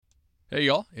Hey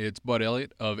y'all, it's Bud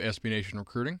Elliott of SB Nation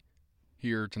Recruiting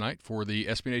here tonight for the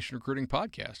SB Nation Recruiting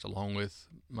Podcast, along with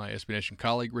my SB Nation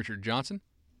colleague Richard Johnson.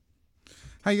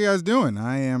 How you guys doing?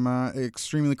 I am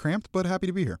extremely cramped, but happy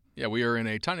to be here. Yeah, we are in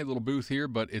a tiny little booth here,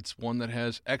 but it's one that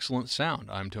has excellent sound,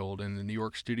 I'm told, in the New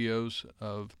York studios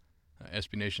of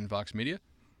SB Nation Vox Media.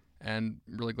 And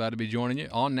really glad to be joining you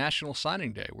on National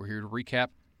Signing Day. We're here to recap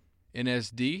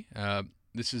NSD.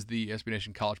 This is the SB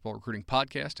Nation College Ball Recruiting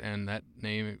Podcast, and that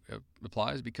name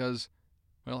applies because,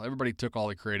 well, everybody took all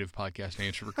the creative podcast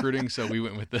names for recruiting, so we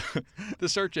went with the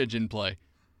search engine play.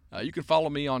 You can follow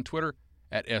me on Twitter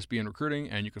at SBN Recruiting,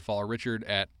 and you can follow Richard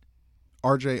at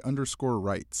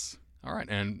RJ_Wrights. All right,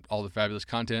 and all the fabulous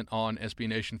content on SB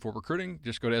Nation for recruiting.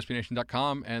 Just go to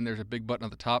SBNation.com, and there's a big button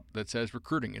at the top that says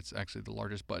recruiting. It's actually the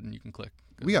largest button you can click.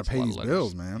 We got to pay these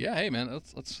bills, man. Yeah, hey, man,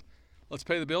 let's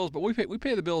pay the bills, but we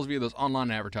pay the bills via those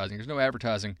online advertising. There's no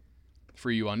advertising for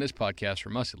you on this podcast,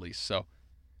 from us at least. So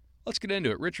let's get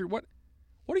into it. Richard, what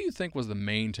do you think was the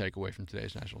main takeaway from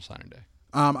today's National Signing Day?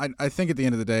 I think at the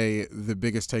end of the day, the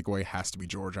biggest takeaway has to be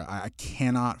Georgia. I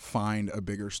cannot find a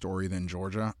bigger story than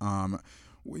Georgia.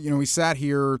 We sat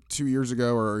here 2 years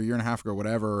ago or a year and a half ago,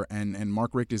 whatever, and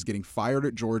Mark Richt is getting fired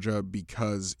at Georgia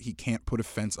because he can't put a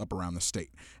fence up around the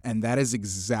state. And that is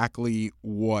exactly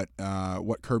what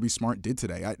Kirby Smart did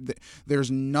today. There's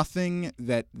nothing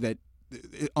that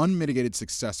unmitigated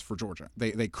success for Georgia.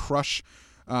 They crush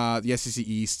the SEC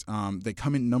East. They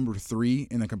come in number 3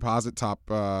 in the composite top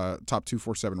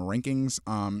 247 rankings.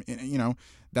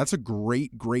 That's a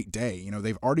great day.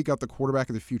 They've already got the quarterback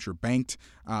of the future banked.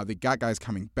 They got guys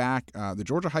coming back. The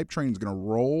Georgia hype train is going to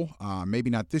roll. Maybe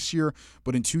not this year,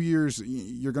 but in 2 years,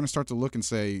 you're going to start to look and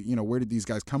say, where did these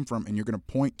guys come from? And you're going to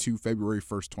point to February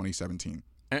 1st, 2017.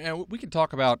 And we can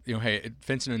talk about, hey,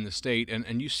 fencing in the state,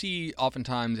 and you see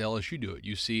oftentimes LSU do it.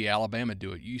 You see Alabama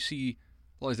do it. You see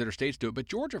all these other states do it. But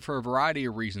Georgia, for a variety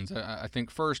of reasons, I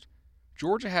think first,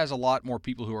 Georgia has a lot more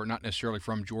people who are not necessarily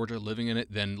from Georgia living in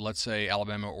it than, let's say,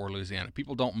 Alabama or Louisiana.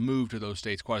 People don't move to those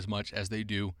states quite as much as they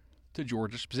do to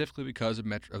Georgia, specifically because of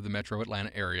the metro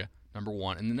Atlanta area, number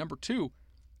one. And then number two,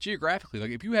 geographically,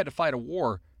 like if you had to fight a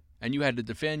war and you had to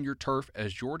defend your turf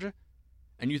as Georgia,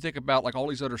 and you think about like all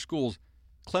these other schools,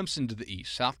 Clemson to the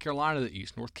east, South Carolina to the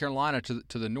east, North Carolina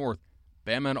to the north,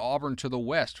 Bama and Auburn to the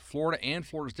west, Florida and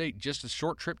Florida State, just a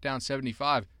short trip down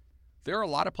 75. There are a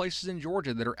lot of places in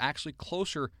Georgia that are actually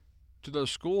closer to those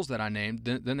schools that I named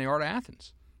than they are to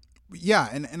Athens. Yeah,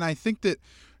 and I think that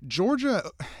Georgia,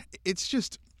 it's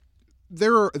just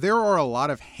there are a lot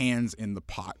of hands in the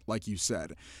pot, like you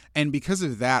said. And because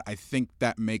of that, I think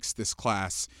that makes this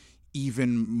class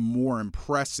even more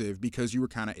impressive because you were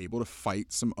kind of able to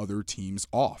fight some other teams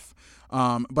off.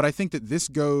 But I think that this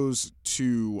goes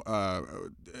to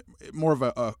more of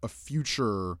a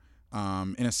future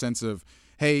in a sense of,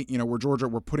 hey, we're Georgia.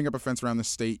 We're putting up a fence around the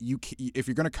state. If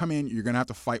you're going to come in, you're going to have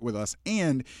to fight with us.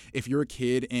 And if you're a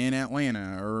kid in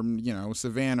Atlanta or,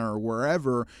 Savannah or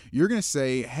wherever, you're going to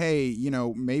say, hey,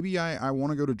 maybe I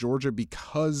want to go to Georgia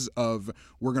because of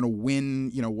we're going to win,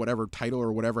 whatever title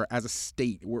or whatever as a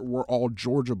state. We're all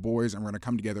Georgia boys, and we're going to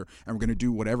come together and we're going to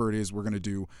do whatever it is we're going to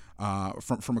do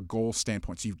from a goal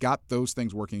standpoint. So you've got those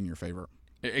things working in your favor.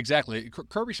 Exactly.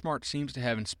 Kirby Smart seems to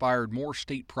have inspired more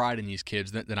state pride in these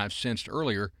kids than I've sensed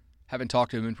earlier, having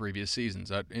talked to him in previous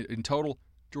seasons. In total,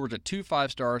 Georgia 2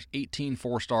 5-stars, 18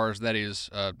 4-stars. That is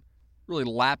really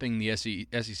lapping the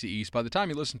SEC East. By the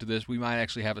time you listen to this, we might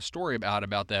actually have a story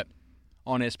about that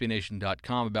on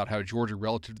SBNation.com about how Georgia,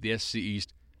 relative to the SEC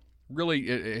East, really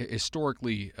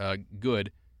historically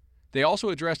good. They also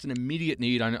addressed an immediate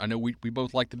need. I know we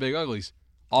both like the big uglies.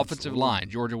 Offensive line.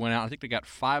 Georgia went out. I think they got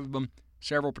 5 of them.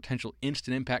 Several potential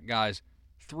instant impact guys,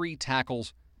 3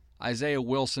 tackles, Isaiah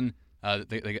Wilson.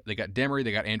 They got Demery.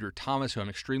 They got Andrew Thomas, who I'm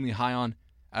extremely high on,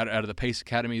 out of the Pace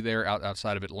Academy there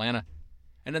outside of Atlanta.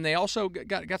 And then they also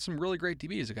got some really great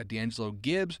DBs. They got D'Angelo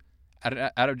Gibbs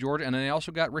out of Georgia, and then they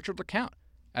also got Richard LeCounte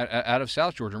out of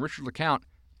South Georgia. And Richard LeCounte,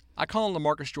 I call him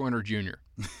LaMarcus Joyner Jr.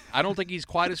 I don't think he's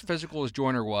quite as physical as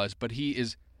Joyner was, but he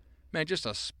is, man, just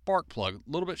a spark plug.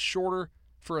 A little bit shorter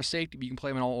for a safety, but you can play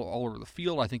him all over the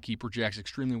field. I think he projects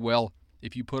extremely well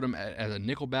if you put him as a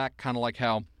nickelback, kind of like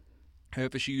how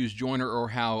FSU used Joyner or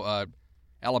how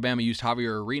Alabama used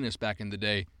Javier Arenas back in the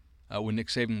day when Nick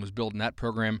Saban was building that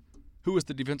program. Who was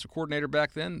the defensive coordinator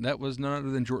back then? That was none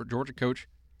other than Georgia coach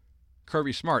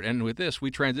Kirby Smart. And with this, we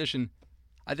transition,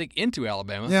 I think, into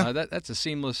Alabama. Yeah. That's a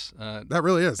seamless that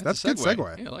really is. That's a good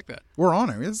segue. Yeah, I like that. We're on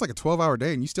it. It's like a 12-hour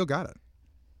day, and you still got it.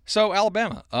 So,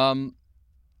 Alabama.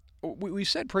 We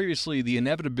said previously the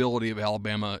inevitability of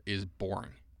Alabama is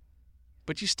boring.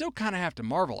 But you still kind of have to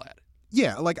marvel at it.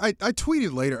 Yeah, like I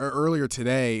tweeted earlier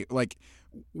today, like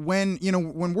when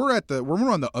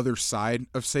we're on the other side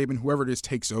of Saban, whoever it is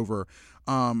takes over,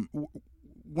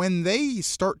 when they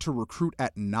start to recruit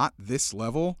at not this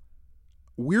level,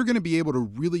 we're going to be able to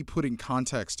really put in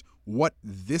context what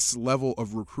this level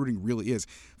of recruiting really is.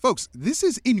 Folks, this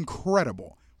is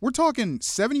incredible. We're talking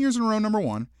 7 years in a row, number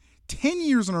one, 10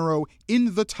 years in a row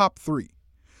in the top 3.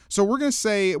 So we're going to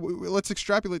say, let's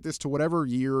extrapolate this to whatever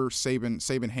year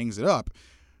Saban hangs it up.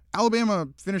 Alabama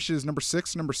finishes number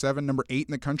 6, number 7, number 8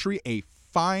 in the country, a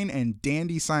fine and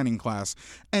dandy signing class,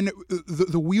 and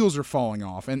the wheels are falling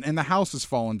off, and the house is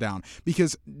falling down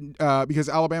because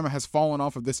Alabama has fallen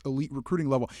off of this elite recruiting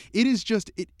level. It is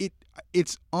just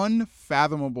it's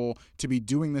unfathomable to be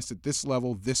doing this at this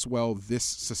level, this well, this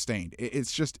sustained.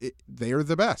 It's just they're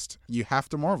the best. You have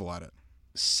to marvel at it.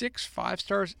 6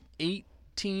 5-stars, 18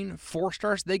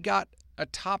 4-stars. They got a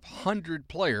top 100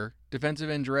 player, defensive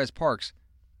end Jerez Parks,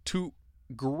 to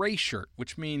gray shirt,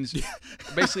 which means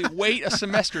basically wait a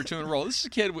semester to enroll. This is a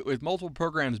kid with multiple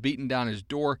programs beating down his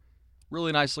door.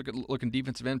 Really nice looking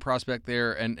defensive end prospect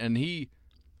there, and he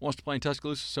wants to play in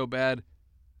Tuscaloosa so bad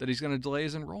that he's going to delay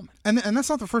his enrollment. And that's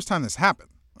not the first time this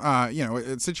happened.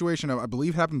 A situation of, I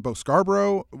believe, happened in Bo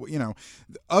Scarborough.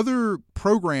 Other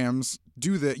programs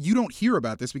do that. You don't hear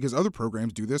about this because other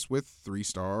programs do this with 3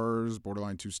 stars,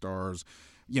 borderline 2 stars.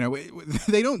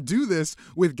 They don't do this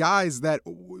with guys that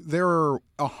there are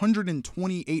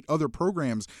 128 other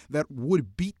programs that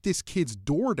would beat this kid's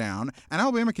door down, and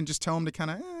Alabama can just tell him to kind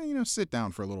of, sit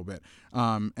down for a little bit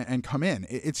and come in.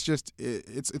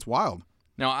 It's wild.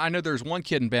 Now, I know there's one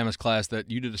kid in Bama's class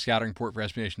that you did a scouting report for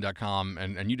SBNation.com,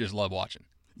 and you just love watching.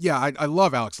 Yeah, I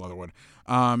love Alex Leatherwood.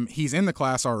 He's in the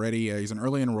class already. He's an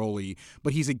early enrollee,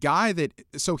 but he's a guy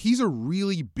he's a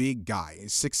really big guy.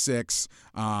 He's 6'6",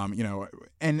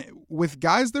 and with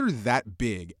guys that are that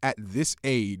big at this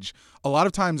age, a lot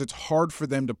of times it's hard for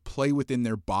them to play within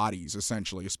their bodies,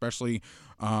 essentially, especially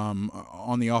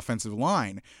on the offensive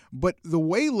line. But the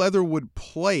way Leatherwood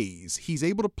plays, he's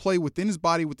able to play within his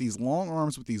body with these long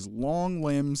arms, with these long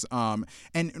limbs. And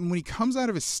when he comes out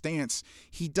of his stance,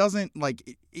 he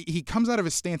comes out of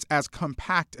his stance as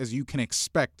compact as you can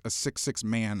expect a 6'6"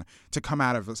 man to come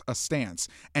out of a stance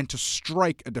and to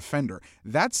strike a defender.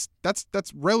 That's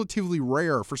relatively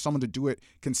rare for someone to do it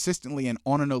consistently and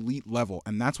on an elite level,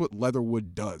 and that's what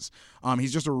Leatherwood does.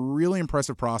 He's just a really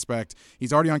impressive prospect.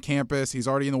 He's already on campus. He's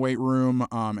already in the weight room,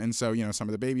 and so some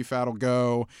of the baby fat will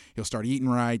go. He'll start eating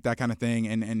right, that kind of thing,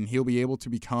 and he'll be able to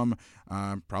become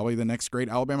probably the next great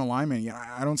Alabama lineman.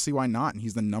 I don't see why not. And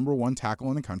he's the number 1 tackle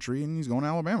in the country, and he's going to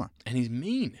Alabama. And he's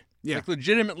mean. Yeah. Like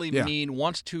legitimately mean.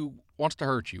 Wants to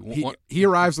hurt you. He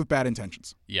arrives with bad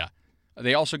intentions. Yeah.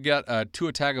 They also got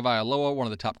Tua Tagovailoa, one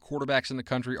of the top quarterbacks in the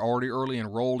country, already early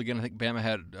enrolled. Again, I think Bama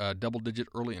had double-digit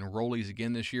early enrollees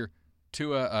again this year.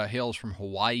 Tua hails from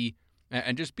Hawaii.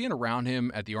 And just being around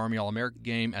him at the Army All-American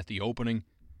game, at the opening,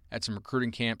 at some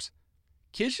recruiting camps,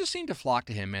 kids just seem to flock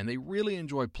to him, man. They really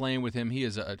enjoy playing with him. He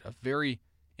is a very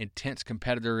intense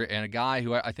competitor and a guy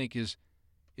who I think is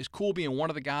cool being one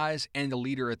of the guys and the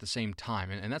leader at the same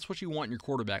time. And that's what you want in your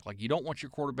quarterback. Like, you don't want your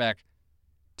quarterback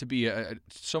to be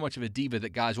so much of a diva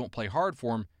that guys won't play hard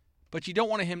for him, but you don't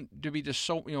want him to be just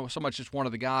so much just one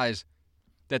of the guys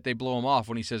that they blow him off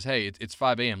when he says, "Hey, it's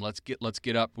 5 a.m. Let's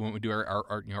get up when we do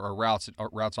our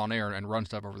routes on air and run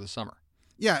stuff over the summer."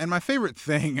 Yeah, and my favorite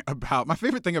thing about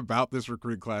this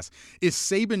recruiting class is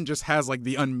Saban just has like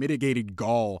the unmitigated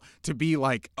gall to be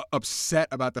like upset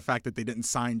about the fact that they didn't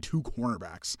sign 2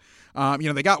 cornerbacks.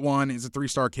 They got one; he's a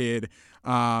 3-star kid,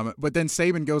 but then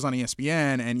Saban goes on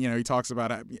ESPN and he talks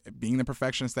about being the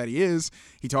perfectionist that he is.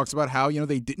 He talks about how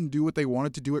they didn't do what they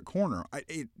wanted to do at corner.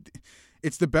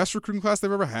 It's the best recruiting class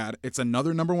they've ever had. It's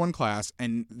another number 1 class,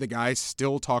 and the guy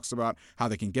still talks about how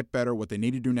they can get better, what they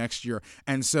need to do next year.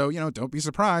 And so, don't be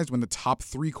surprised when the top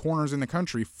 3 corners in the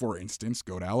country, for instance,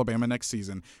 go to Alabama next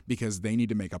season because they need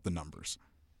to make up the numbers.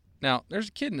 Now, there's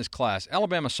a kid in this class.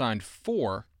 Alabama signed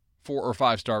 4 or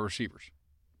 5-star receivers.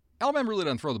 Alabama really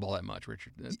doesn't throw the ball that much,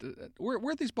 Richard. Where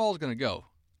are these balls going to go?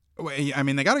 I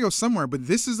mean, they got to go somewhere, but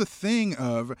this is a thing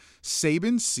of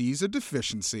Saban sees a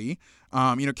deficiency.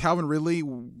 Calvin Ridley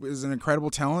is an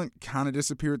incredible talent, kind of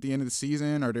disappeared at the end of the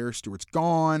season. Ardarius Stewart's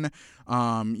gone.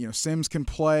 Sims can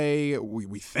play,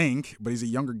 we think, but he's a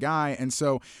younger guy. And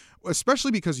so,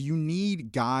 especially because you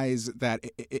need guys that,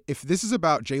 if this is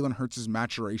about Jalen Hurts'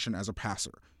 maturation as a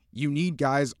passer, you need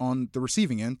guys on the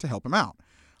receiving end to help him out.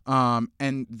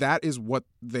 And that is what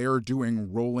they're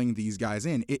doing, rolling these guys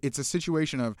in. It's a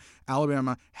situation of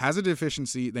Alabama has a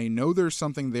deficiency. They know there's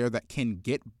something there that can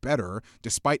get better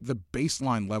despite the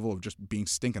baseline level of just being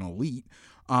stinking elite.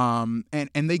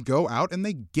 And they go out and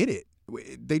they get it.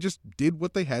 They just did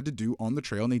what they had to do on the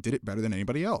trail, and they did it better than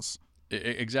anybody else.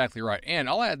 Exactly right. And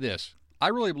I'll add this. I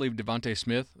really believe Devontae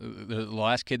Smith, the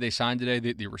last kid they signed today,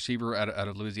 the receiver out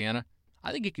of Louisiana,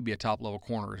 I think he could be a top-level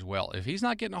corner as well. If he's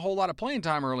not getting a whole lot of playing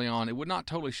time early on, it would not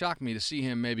totally shock me to see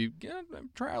him maybe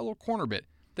try a little corner bit.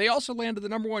 They also landed the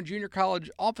number one junior college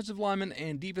offensive lineman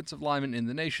and defensive lineman in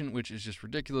the nation, which is just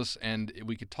ridiculous. And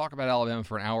we could talk about Alabama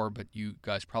for an hour, but you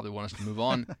guys probably want us to move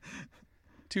on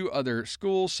to other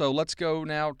schools. So let's go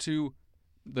now to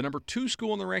the number 2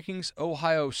 school in the rankings,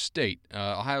 Ohio State.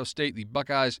 Ohio State, the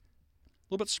Buckeyes, a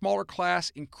little bit smaller class,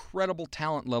 incredible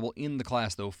talent level in the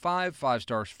class, though. 5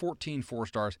 5-stars, 14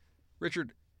 4-stars.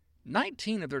 Richard,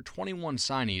 19 of their 21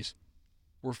 signees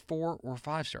were 4 or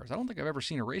 5 stars. I don't think I've ever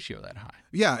seen a ratio that high.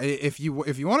 Yeah, if you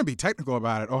want to be technical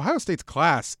about it, Ohio State's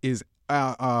class is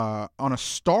on a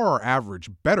star average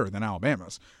better than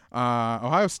Alabama's.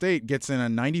 Ohio State gets in a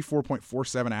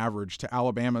 94.47 average to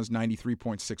Alabama's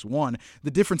 93.61.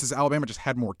 The difference is Alabama just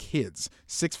had more kids.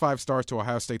 6 5-stars to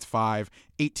Ohio State's 5,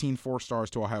 18 4-stars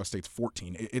to Ohio State's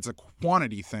 14. It's a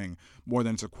quantity thing more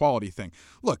than it's a quality thing.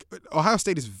 Look, Ohio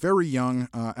State is very young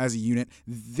as a unit.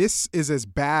 This is as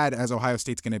bad as Ohio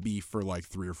State's going to be for like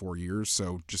 3 or 4 years,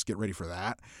 so just get ready for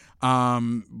that.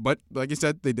 But like you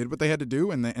said, they did what they had to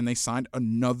do, and they signed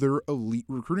another elite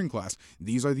recruiting class.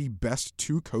 These are the best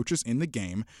 2 coaches in the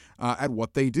game at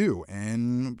what they do.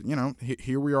 And,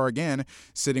 here we are again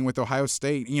sitting with Ohio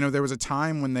State. There was a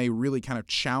time when they really kind of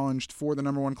challenged for the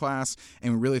number 1 class,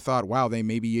 and we really thought, wow, they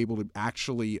may be able to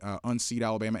actually unseat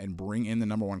Alabama and bring in the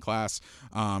number 1 class.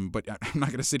 But I'm not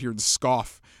going to sit here and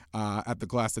scoff at the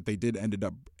class that they did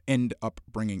end up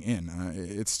bringing in.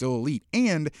 It's still elite.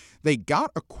 And they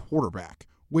got a quarterback,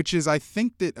 which is I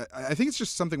think it's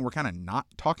just something we're kind of not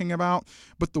talking about.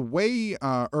 But the way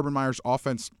Urban Meyer's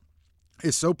offense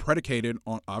is so predicated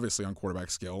obviously on quarterback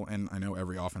skill, and I know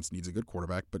every offense needs a good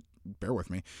quarterback, but bear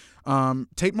with me.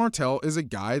 Tate Martell is a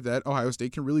guy that Ohio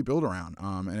State can really build around,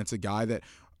 and it's a guy that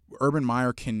Urban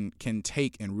Meyer can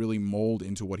take and really mold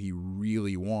into what he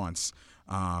really wants,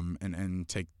 and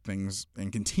take things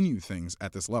and continue things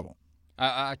at this level.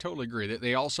 I totally agree.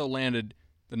 They also landed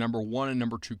the number 1 and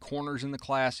number 2 corners in the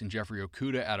class in Jeffrey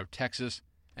Okudah out of Texas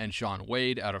and Sean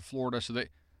Wade out of Florida. So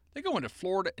they go into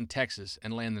Florida and Texas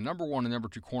and land the number 1 and number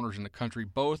 2 corners in the country.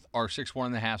 Both are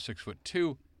 6'1.5",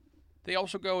 6'2". They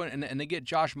also go and they get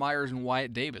Josh Myers and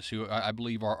Wyatt Davis, who I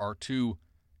believe are 2.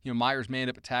 Myers manned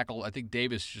up at tackle. I think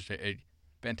Davis is just a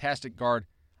fantastic guard.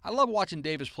 I love watching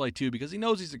Davis play too because he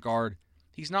knows he's a guard.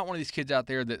 He's not one of these kids out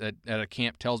there that at a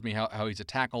camp tells me how he's a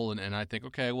tackle, and I think,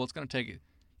 okay, well, it's going to take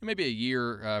maybe a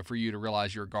year for you to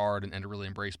realize you're a guard and to really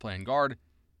embrace playing guard.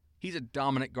 He's a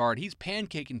dominant guard. He's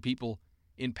pancaking people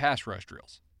in pass rush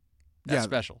drills. That's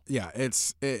special. Yeah,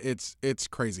 it's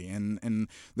crazy, and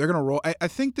they're gonna roll. I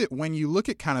think that when you look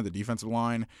at kind of the defensive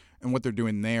line and what they're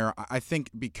doing there, I think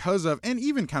because of, and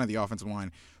even kind of the offensive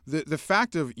line, the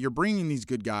fact of you're bringing these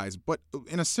good guys, but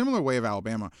in a similar way of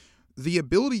Alabama, the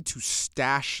ability to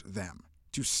stash them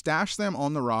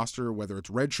on the roster, whether it's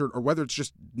redshirt or whether it's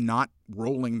just not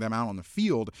rolling them out on the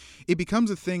field, it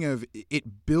becomes a thing of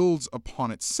it builds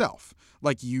upon itself.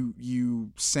 Like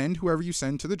you send whoever you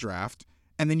send to the draft,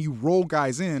 and then you roll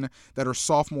guys in that are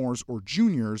sophomores or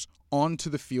juniors onto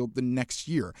the field the next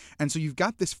year. And so you've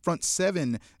got this front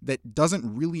 7 that doesn't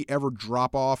really ever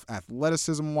drop off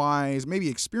athleticism-wise, maybe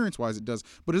experience-wise it does,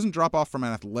 but doesn't drop off from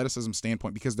an athleticism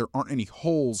standpoint because there aren't any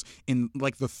holes in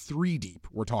like the 3 deep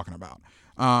we're talking about.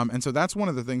 And so that's one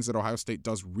of the things that Ohio State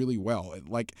does really well.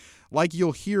 Like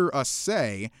you'll hear us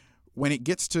say, when it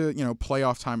gets to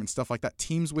playoff time and stuff like that,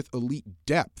 teams with elite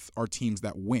depth are teams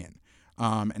that win.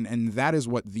 And that is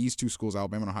what these 2 schools,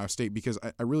 Alabama and Ohio State, because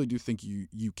I really do think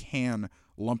you can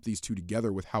lump these 2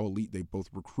 together with how elite they both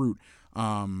recruit.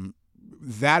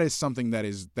 That is something that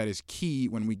is key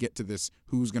when we get to this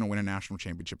who's going to win a national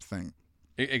championship thing.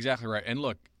 Exactly right. And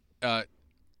look,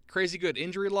 crazy good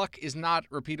injury luck is not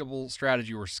repeatable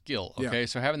strategy or skill. Okay, yeah.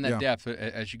 So having that depth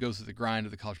as you go through the grind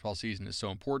of the college football season is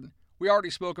so important. We already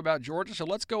spoke about Georgia, so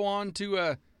let's go on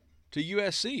to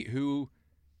USC, who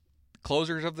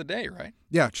closers of the day, right?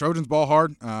 Yeah, Trojans ball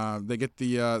hard. They get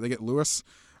Lewis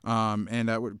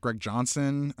and Greg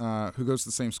Johnson, who goes to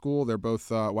the same school. They're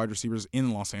both wide receivers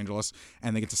in Los Angeles,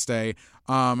 and they get to stay.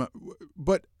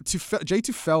 But Jay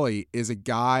Tufele is a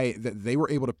guy that they were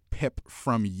able to pip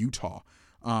from Utah.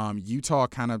 Utah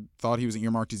kind of thought he was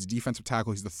earmarked as a defensive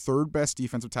tackle. He's the 3rd best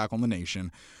defensive tackle in the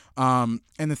nation. And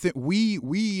the thing we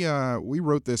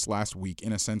wrote this last week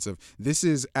in a sense of this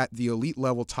is at the elite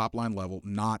level, top line level,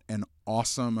 not an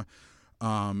awesome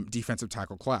defensive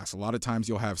tackle class. A lot of times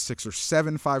you'll have 6 or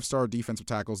 7 5-star defensive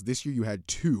tackles. This year you had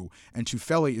 2, and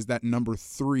Tufele is that number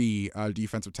 3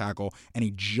 defensive tackle, and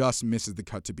he just misses the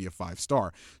cut to be a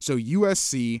 5-star. So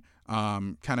USC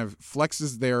kind of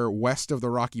flexes their west of the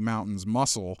Rocky Mountains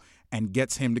muscle and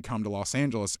gets him to come to Los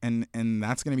Angeles, and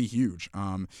that's going to be huge.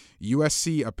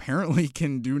 USC apparently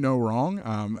can do no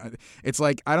wrong. It's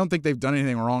like I don't think they've done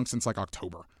anything wrong since like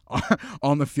October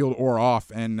on the field or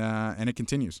off, and it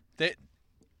continues.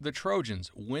 The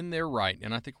Trojans, when they're right,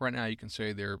 and I think right now you can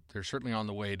say they're certainly on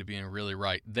the way to being really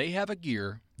right, they have a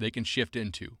gear they can shift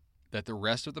into that the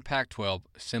rest of the Pac-12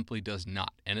 simply does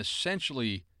not. And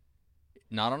essentially,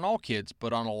 not on all kids,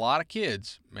 but on a lot of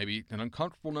kids, maybe an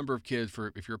uncomfortable number of kids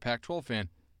for if you're a Pac-12 fan,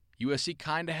 USC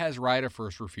kind of has right of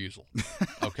first refusal,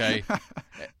 okay?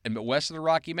 But west of the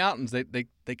Rocky Mountains,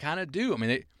 they kind of do. I mean,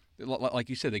 they, like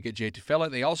you said, they get Jay Tufele.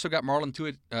 They also got Marlon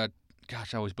Tui.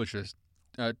 Gosh, I always butcher this.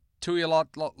 Tui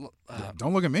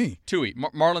don't look at me. Tui,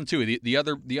 Marlon Tui, the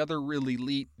other really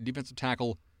elite defensive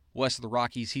tackle west of the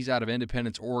Rockies. He's out of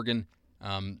Independence, Oregon.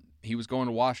 He was going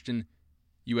to Washington.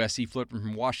 USC flipped him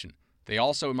from Washington. They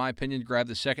also, in my opinion, grabbed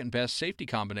the second best safety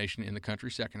combination in the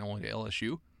country, second only to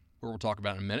LSU, where we'll talk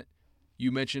about in a minute.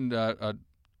 You mentioned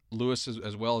Lewis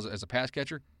as well as a pass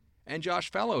catcher, and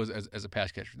Josh Fallow as a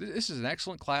pass catcher. This is an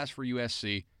excellent class for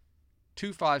USC.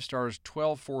 2 5-stars,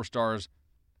 12 4-stars.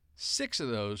 6 of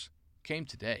those came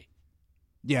today.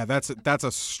 Yeah, that's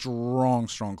a strong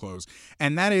close.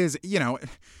 And that is,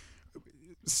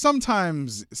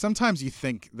 sometimes you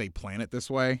think they plan it this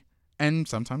way, and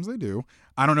sometimes they do.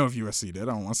 I don't know if USC did. I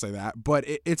don't want to say that. But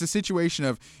it's a situation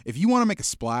of if you want to make a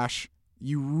splash,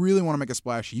 you really want to make a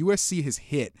splash. USC has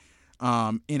hit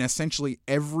in essentially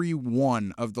every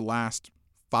one of the last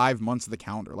 5 months of the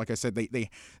calendar. Like I said,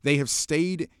 they have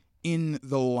stayed in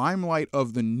the limelight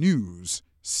of the news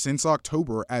since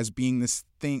October as being this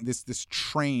thing, this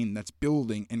train that's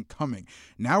building and coming.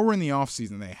 Now we're in the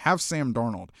offseason. They have Sam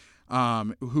Darnold,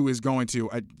 who is going to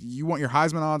you want your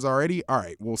Heisman odds already? All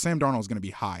right, well, Sam Darnold is going to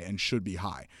be high and should be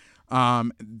high.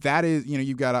 That is,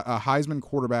 you've got a Heisman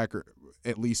quarterback, or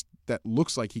at least that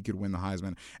looks like he could win the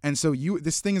Heisman. And so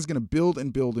this thing is going to build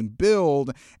and build and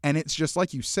build, and it's just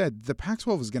like you said, the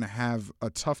Pac-12 is going to have a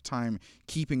tough time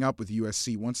keeping up with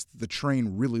USC once the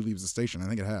train really leaves the station. I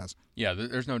think it has. Yeah,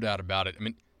 there's no doubt about it. I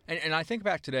mean, and I think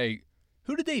back today,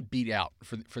 who did they beat out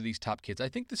for these top kids? I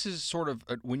think this is sort of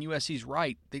when USC's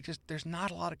right, there's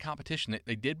not a lot of competition.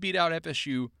 They did beat out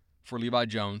FSU for Levi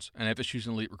Jones, and FSU's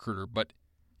an elite recruiter. But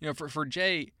for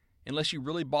Jay, unless you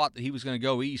really bought that he was going to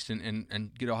go east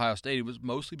and get Ohio State, it was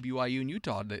mostly BYU and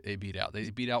Utah that they beat out. They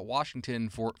beat out Washington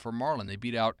for Marlon. They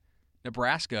beat out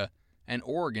Nebraska and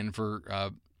Oregon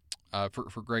for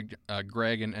Greg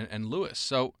and Lewis.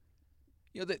 So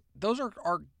those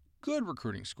are good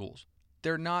recruiting schools.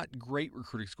 They're not great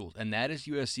recruiting schools, and that is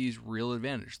USC's real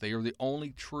advantage. They are the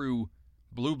only true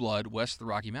blue blood west of the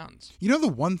Rocky Mountains. The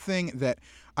one thing that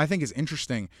I think is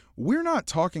interesting, we're not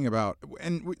talking about,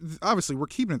 and obviously we're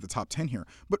keeping it the top 10 here,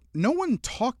 but no one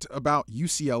talked about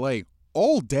UCLA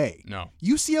all day. No.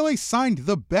 UCLA signed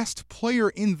the best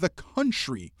player in the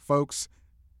country, folks,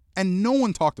 and no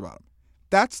one talked about him.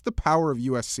 That's the power of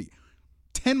USC.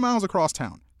 10 miles across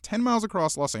town, 10 miles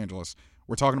across Los Angeles,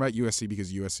 we're talking about USC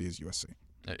because USC is USC.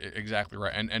 Exactly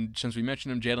right. And since we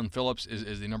mentioned him, Jalen Phillips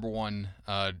is the number one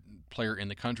player in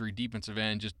the country, defensive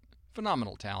end, just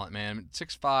phenomenal talent, man.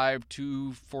 6'5",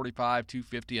 245,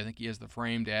 250. I think he has the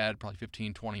frame to add probably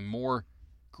 15, 20 more.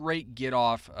 Great get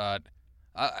off.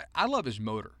 I love his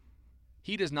motor.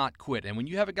 He does not quit. And when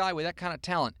you have a guy with that kind of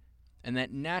talent and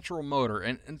that natural motor,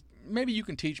 and maybe you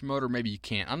can teach motor, maybe you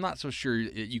can't. I'm not so sure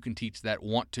you can teach that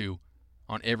want to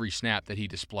on every snap that he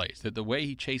displays. That the way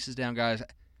he chases down guys,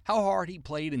 how hard he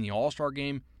played in the All-Star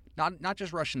game, not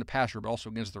just rushing the passer, but also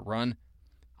against the run.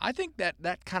 I think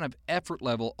that kind of effort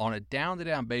level on a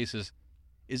down-to-down basis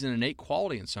is an innate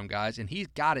quality in some guys, and he's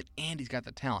got it, and he's got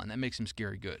the talent, and that makes him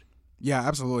scary good. Yeah,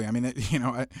 absolutely. I mean,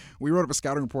 we wrote up a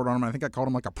scouting report on him. I think I called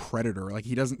him like a predator. Like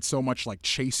he doesn't so much like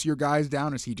chase your guys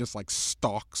down as he just like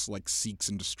stalks, like seeks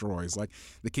and destroys. Like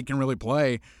the kid can really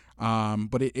play.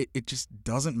 But it just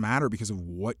doesn't matter because of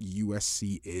what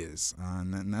USC is.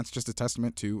 And that's just a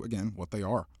testament to, again, what they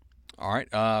are. All right,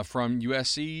 from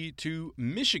USC to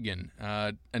Michigan,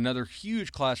 another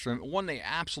huge class for them, one they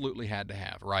absolutely had to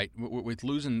have, right? With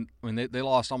losing, when they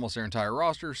lost almost their entire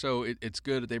roster, so it's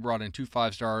good that they brought in 2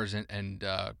 5-stars and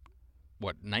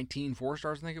 19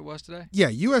 4-stars, I think it was today? Yeah,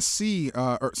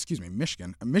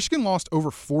 Michigan. Michigan lost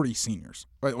over 40 seniors.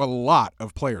 A lot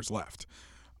of players left.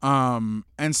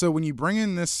 And so when you bring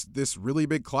in this really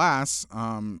big class,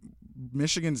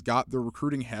 Michigan's got the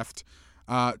recruiting heft.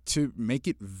 to make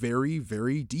it very,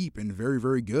 very deep and very,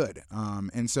 very good.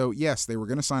 And so, yes, they were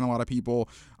going to sign a lot of people.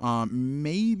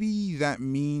 Maybe that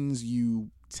means you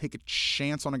take a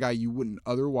chance on a guy you wouldn't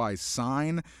otherwise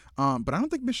sign. But I don't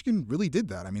think Michigan really did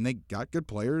that. I mean, they got good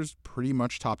players pretty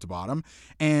much top to bottom.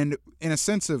 And in a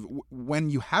sense of when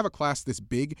you have a class this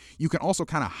big, you can also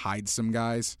kind of hide some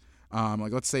guys.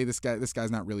 Like, let's say this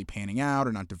guy's not really panning out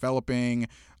or not developing.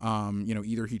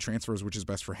 Either he transfers, which is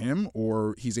best for him,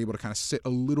 or he's able to kind of sit a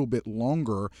little bit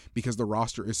longer because the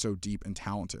roster is so deep and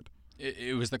talented.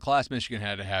 It was the class Michigan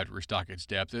had to have to restock its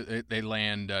depth. They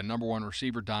land number one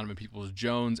receiver Donovan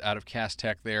Peoples-Jones out of Cass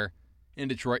Tech there in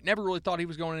Detroit. Never really thought he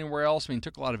was going anywhere else. I mean,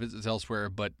 took a lot of visits elsewhere,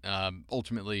 but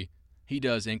ultimately he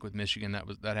does ink with Michigan.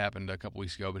 That happened a couple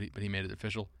weeks ago, but he made it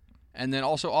official. And then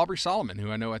also Aubrey Solomon,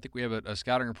 who I think we have a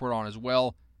scouting report on as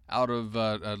well, out of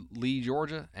Lee,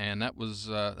 Georgia, and that was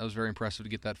very impressive to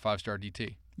get that 5-star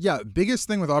DT. Yeah, biggest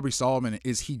thing with Aubrey Solomon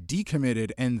is he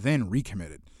decommitted and then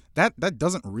recommitted. That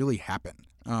doesn't really happen.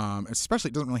 Especially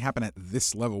it doesn't really happen at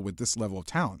this level with this level of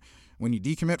talent. When you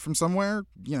decommit from somewhere,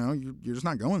 you're just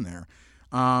not going there.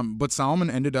 But Solomon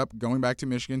ended up going back to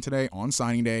Michigan today on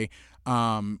signing day.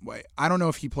 I don't know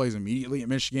if he plays immediately at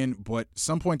Michigan, but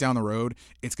some point down the road,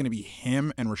 it's going to be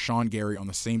him and Rashawn Gary on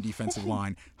the same defensive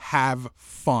line. Have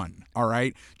fun, all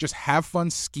right? Just have fun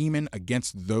scheming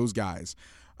against those guys.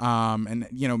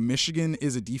 Michigan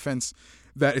is a defense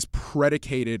that is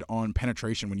predicated on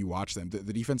penetration when you watch them.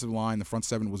 The defensive line, the front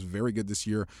seven, was very good this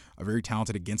year, very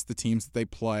talented against the teams that they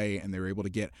play, and they were able to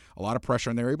get a lot of pressure,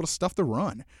 and they were able to stuff the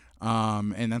run.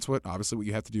 And that's what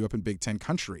you have to do up in Big Ten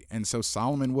country. And so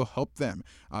Solomon will help them.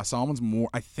 Solomon's more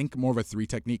of a 3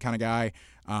 technique kind of guy.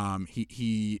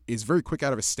 He is very quick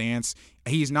out of his stance.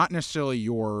 He's not necessarily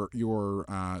your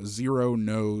zero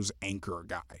nose anchor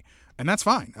guy. And that's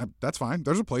fine.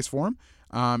 There's a place for him.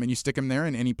 And you stick him there,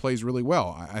 and he plays really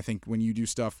well. I think when you do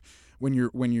stuff, when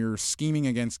you're scheming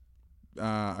against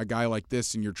a guy like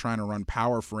this and you're trying to run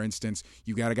power, for instance,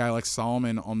 you got a guy like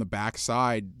Solomon on the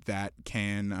backside that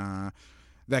can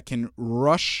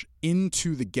rush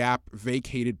into the gap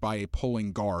vacated by a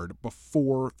pulling guard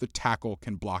before the tackle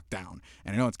can block down.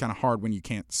 And I know it's kind of hard when you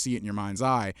can't see it in your mind's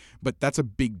eye, but that's a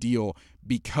big deal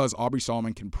because Aubrey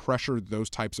Solomon can pressure those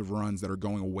types of runs that are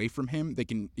going away from him.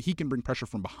 He can bring pressure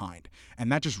from behind,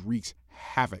 and that just wreaks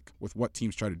havoc with what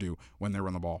teams try to do when they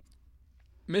run the ball.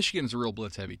 Michigan is a real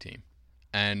blitz-heavy team.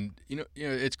 And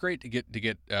it's great to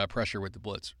get pressure with the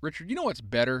blitz. Richard, you know what's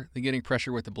better than getting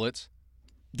pressure with the blitz?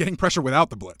 Getting pressure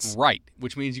without the blitz. Right,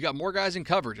 which means you got more guys in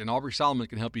coverage, and Aubrey Solomon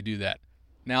can help you do that.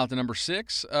 Now at the number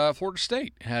 6, Florida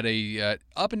State had a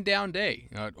up and down day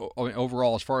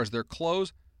overall as far as their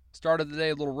close. Started the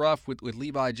day a little rough with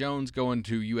Levi Jones going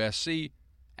to USC.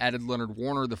 Added Leonard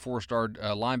Warner, the 4-star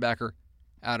linebacker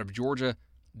out of Georgia.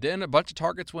 Then a bunch of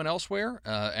targets went elsewhere,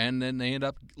 and then they end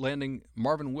up landing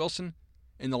Marvin Wilson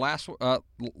in the last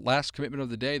commitment of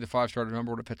the day, the 5-star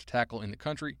number 1 defensive tackle in the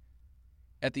country.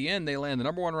 At the end, they land the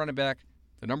number 1 running back,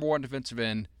 the number 1 defensive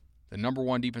end, the number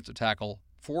 1 defensive tackle,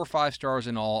 4 5-stars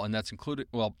in all, and that's included.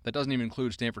 Well, that doesn't even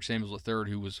include Stanford Samuels III,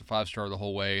 who was a 5-star the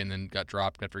whole way and then got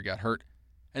dropped after he got hurt,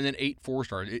 and then 8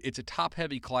 4-stars. It's a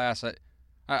top-heavy class.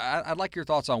 I'd like your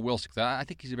thoughts on Wilson, because I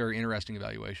think he's a very interesting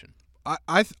evaluation.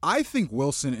 I think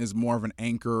Wilson is more of an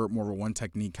anchor, more of a 1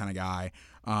 technique kind of guy,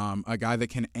 a guy that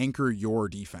can anchor your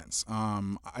defense.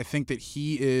 I think that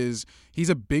he's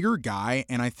a bigger guy,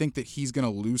 and I think that he's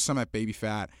going to lose some at baby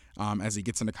fat as he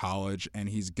gets into college, and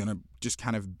he's going to just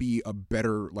kind of be a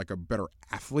better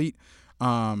athlete.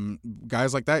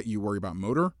 Guys like that, you worry about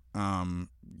motor.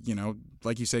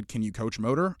 Like you said, can you coach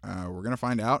motor? We're gonna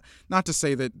find out. Not to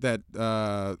say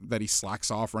that he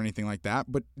slacks off or anything like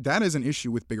that, but that is an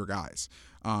issue with bigger guys.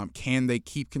 Can they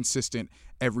keep consistent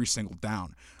every single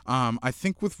down? I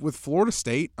think with Florida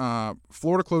State,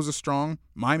 Florida closes strong.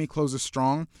 Miami closes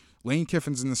strong. Lane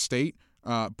Kiffin's in the state.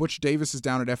 Butch Davis is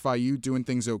down at FIU doing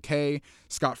things okay.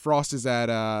 Scott Frost is at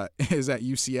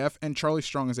UCF, and Charlie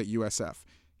Strong is at USF.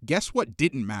 Guess what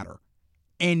didn't matter?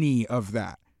 Any of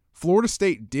that. Florida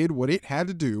State did what it had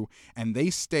to do, and they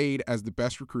stayed as the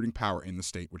best recruiting power in the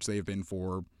state, which they have been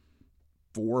for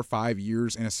 4 or 5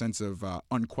 years in a sense of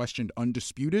unquestioned,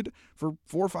 undisputed for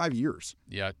 4 or 5 years.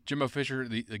 Yeah, Jimbo Fisher,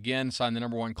 again, signed the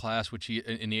number 1 class which he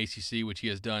in the ACC, which he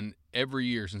has done every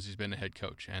year since he's been a head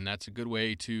coach, and that's a good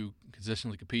way to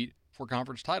consistently compete for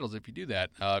conference titles if you do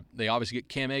that. They obviously get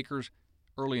Cam Akers,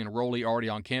 early enrollee, already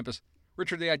on campus.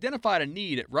 Richard, they identified a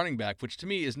need at running back, which to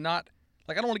me is not –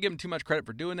 Like, I don't want to give him too much credit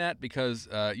for doing that because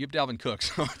you have Dalvin Cook.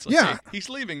 So it's like, Yeah. hey, he's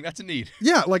leaving. That's a need.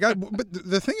 Yeah, but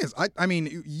the thing is, I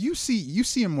mean, you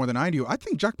see him more than I do. I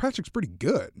think Jack Patrick's pretty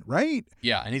good, right?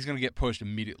 Yeah, and he's going to get pushed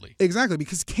immediately. Exactly,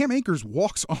 because Cam Akers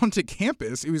walks onto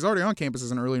campus. He was already on campus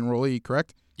as an early enrollee,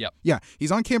 correct? Yep. Yeah,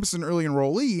 he's on campus as an early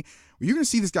enrollee. You're going to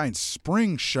see this guy in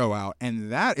spring show out,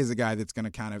 and that is a guy that's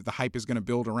going to the hype is going to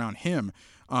build around him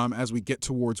as we get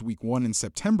towards week 1 in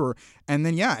September. And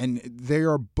then, and they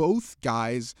are both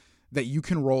guys that you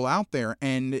can roll out there.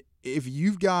 And if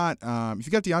you've got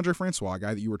DeAndre Francois, a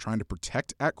guy that you were trying to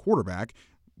protect at quarterback,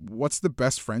 what's the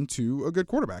best friend to a good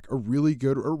quarterback? A really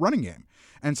good running game.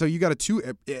 And so you got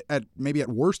maybe at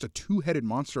worst a two-headed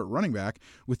monster at running back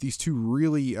with these two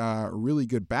really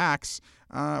good backs.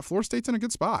 Florida State's in a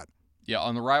good spot. Yeah,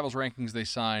 on the Rivals rankings, they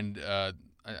signed, I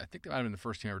think they might have been the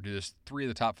first team to ever do this, 3 of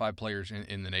the top 5 players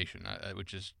in the nation,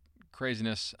 which is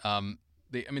craziness.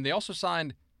 They also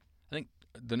signed, I think,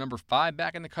 the number 5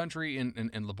 back in the country in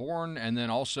LeBourne, and then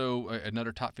also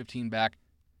another top 15 back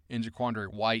in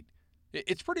Jaquandre White.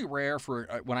 It's pretty rare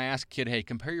for when I ask a kid, hey,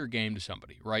 compare your game to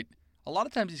somebody, right? A lot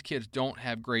of times these kids don't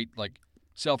have great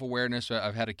self-awareness.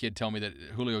 I've had a kid tell me that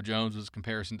Julio Jones was a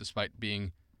comparison despite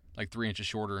being 3 inches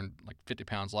shorter and 50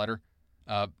 pounds lighter.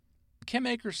 Cam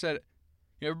Akers said,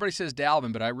 everybody says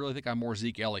Dalvin, but I really think I'm more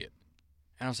Zeke Elliott.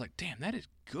 And I was like, damn, that is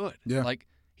good. Yeah.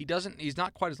 He's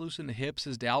not quite as loose in the hips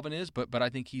as Dalvin is, but I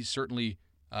think he's certainly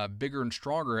bigger and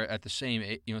stronger at the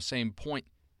same point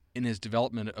in his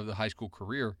development of the high school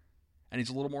career. And he's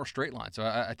a little more straight line. So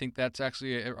I think that's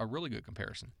actually a really good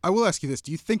comparison. I will ask you this.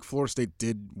 Do you think Florida State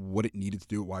did what it needed to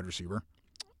do at wide receiver?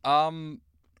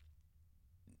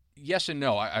 Yes and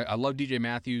no. I love DJ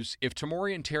Matthews. If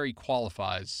Tamorrion Terry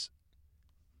qualifies,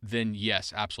 then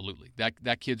yes, absolutely.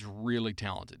 That kid's really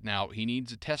talented. Now, he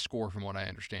needs a test score from what I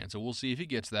understand. So we'll see if he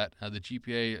gets that. The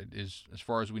GPA is, as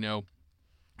far as we know,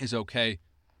 is okay.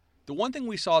 The one thing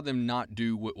we saw them not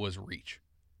do was reach.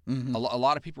 Mm-hmm. A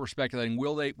lot of people were speculating,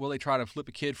 will they try to flip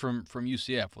a kid from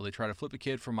UCF? Will they try to flip a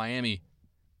kid from Miami?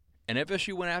 And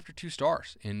FSU went after 2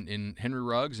 stars in Henry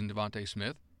Ruggs and Devontae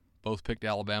Smith. Both picked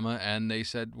Alabama, and they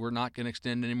said, we're not going to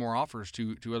extend any more offers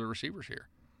to other receivers here.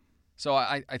 So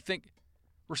I think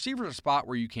receiver is a spot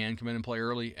where you can come in and play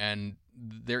early, and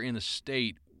they're in a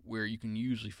state where you can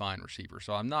usually find receivers.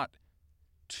 So I'm not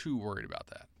too worried about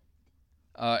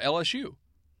that. LSU,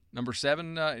 number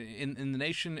 7 in the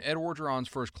nation, Ed Orgeron's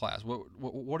first class.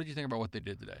 What did you think about what they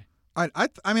did today? I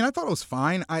thought it was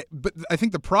fine. But I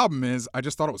think the problem is I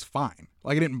just thought it was fine.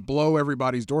 It didn't blow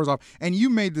everybody's doors off. And you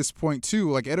made this point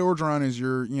too. Ed Orgeron is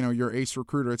your ace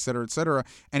recruiter, et cetera,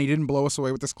 and he didn't blow us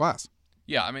away with this class.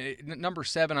 Yeah, number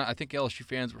 7, I think LSU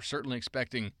fans were certainly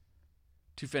expecting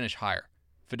to finish higher.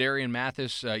 Fedarian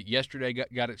Mathis yesterday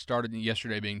got it started,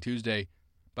 yesterday being Tuesday,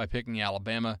 by picking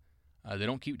Alabama. They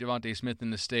don't keep Devontae Smith in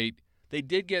the state. They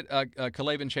did get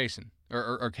Calebon Chasen,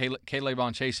 or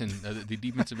Calebon Chasen, the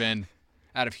defensive end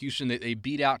out of Houston. They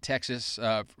beat out Texas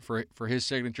for his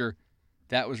signature.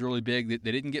 That was really big.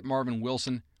 They didn't get Marvin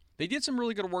Wilson. They did some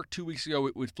really good work 2 weeks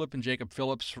ago with flipping Jacob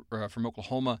Phillips from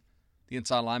Oklahoma, the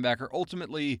inside linebacker.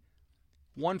 Ultimately,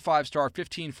 1 5-star,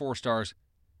 15 4-stars.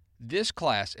 This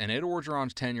class and Ed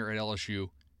Orgeron's tenure at LSU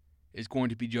is going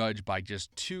to be judged by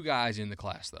just 2 guys in the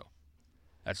class, though.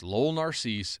 That's Lowell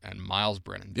Narcisse and Miles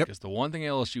Brennan. Because the one thing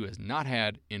LSU has not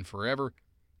had in forever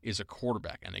is a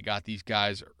quarterback. And they got these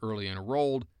guys early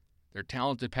enrolled. They're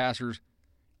talented passers.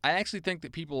 I actually think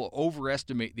that people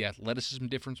overestimate the athleticism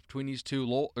difference between these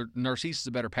two. Narcisse is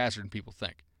a better passer than people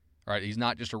think. All right, he's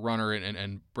not just a runner,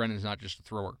 and Brennan's not just a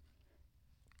thrower.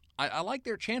 I like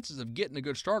their chances of getting a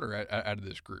good starter out of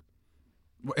this group.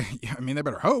 Well, they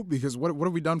better hope, because what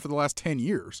have we done for the last 10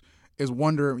 years is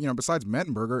wonder, besides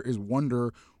Mettenberger, is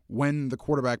wonder when the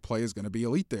quarterback play is going to be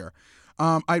elite there.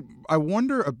 I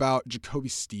wonder about Jacoby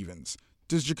Stevens.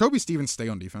 Does Jacoby Stevens stay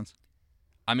on defense?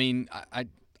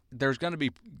 There's going to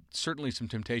be certainly some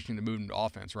temptation to move him to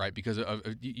offense, right? Because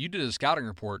you did a scouting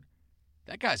report.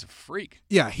 That guy's a freak.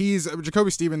 Yeah, he's Jacoby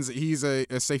Stevens. He's a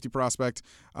safety prospect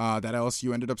that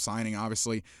LSU ended up signing,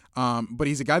 obviously. But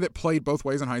he's a guy that played both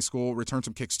ways in high school, returned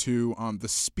some kicks too. The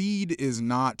speed is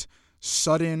not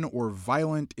sudden or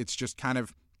violent. It's just kind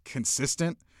of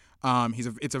consistent.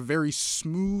 It's a very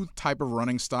smooth type of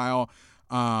running style.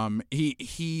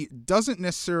 He doesn't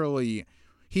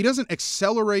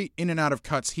accelerate in and out of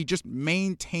cuts. He just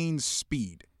maintains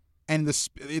speed, and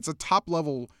it's a top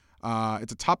level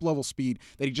It's a top-level speed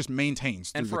that he just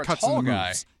maintains through And for the a cuts tall and the guy,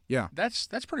 moves. Yeah. that's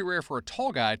pretty rare for a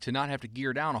tall guy to not have to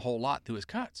gear down a whole lot through his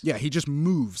cuts. Yeah, he just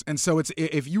moves, and so it's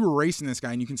if you were racing this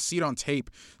guy and you can see it on tape,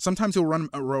 sometimes he'll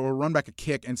run back a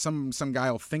kick, and some guy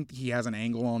will think he has an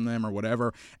angle on them or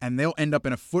whatever, and they'll end up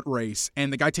in a foot race,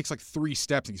 and the guy takes like 3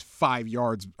 steps, and he's 5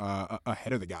 yards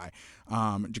ahead of the guy.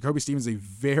 Jacoby Stevens is a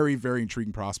very, very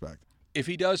intriguing prospect. If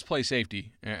he does play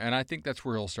safety, and I think that's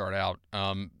where he'll start out.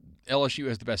 LSU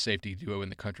has the best safety duo in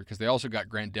the country because they also got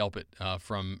Grant Delpit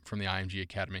from the IMG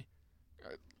Academy.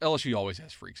 LSU always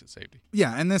has freaks at safety.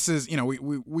 Yeah, and this is,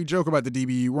 we joke about the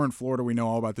DBU. We're in Florida. We know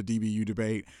all about the DBU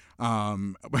debate.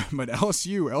 But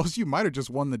LSU might have just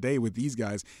won the day with these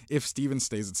guys if Stevens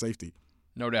stays at safety.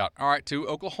 No doubt. All right, to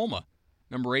Oklahoma,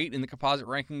 number 8 in the composite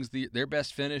rankings, their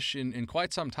best finish in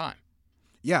quite some time.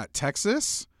 Yeah,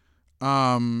 Texas.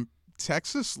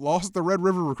 Texas lost the Red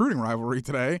River recruiting rivalry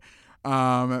today.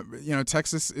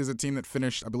 Texas is a team that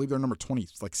finished, I believe they're number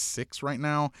 26 right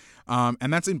now.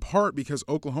 And that's in part because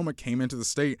Oklahoma came into the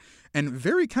state and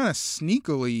very kind of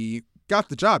sneakily got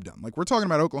the job done. Like, we're talking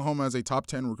about Oklahoma as a top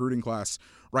 10 recruiting class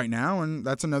right now, and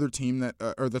that's another team that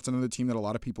a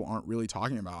lot of people aren't really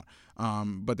talking about.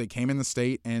 But they came in the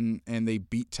state and they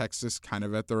beat Texas kind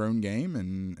of at their own game,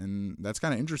 and that's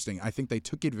kind of interesting. I think they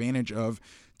took advantage of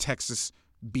Texas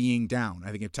being down. I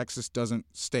think if Texas doesn't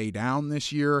stay down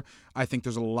this year, I think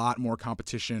there's a lot more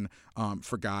competition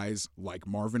for guys like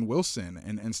Marvin Wilson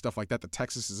and stuff like that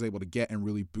Texas is able to get and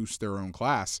really boost their own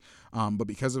class. But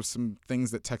because of some things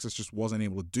that Texas just wasn't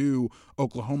able to do,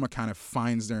 Oklahoma kind of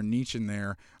finds their niche in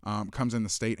there, comes in the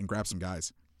state and grabs some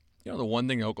guys. The one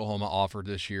thing Oklahoma offered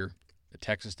this year that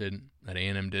Texas didn't, that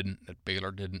A&M didn't, that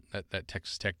Baylor didn't, that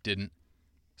Texas Tech didn't,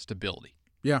 stability.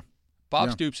 Yeah.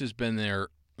 Bob Stoops has been there.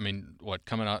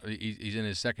 Coming out, he's in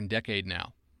his second decade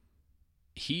now.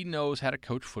 He knows how to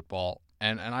coach football.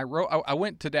 And I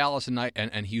went to Dallas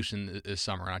and Houston this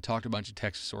summer, and I talked to a bunch of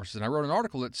Texas sources, and I wrote an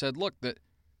article that said, look, that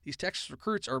these Texas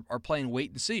recruits are playing wait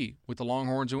and see with the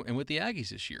Longhorns and with the Aggies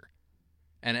this year.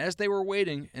 And as they were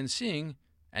waiting and seeing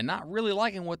and not really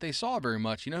liking what they saw very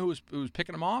much, you know who was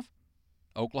picking them off?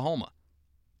 Oklahoma.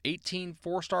 18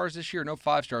 4-stars this year, no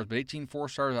 5-stars, but 18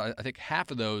 4-stars. I think half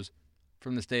of those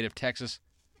from the state of Texas.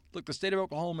 Look, the state of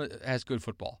Oklahoma has good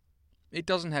football. It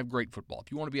doesn't have great football.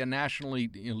 If you want to be a nationally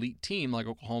elite team like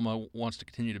Oklahoma wants to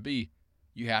continue to be,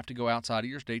 you have to go outside of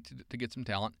your state to get some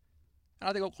talent. And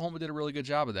I think Oklahoma did a really good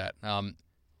job of that.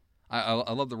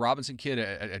 I love the Robinson kid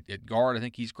at guard. I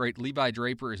think he's great. Levi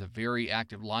Draper is a very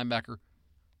active linebacker.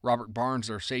 Robert Barnes,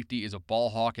 their safety, is a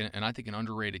ball hawk and I think an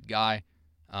underrated guy.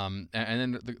 And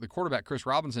then the quarterback, Chris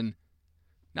Robinson,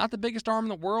 not the biggest arm in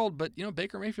the world, but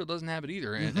Baker Mayfield doesn't have it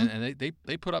either, and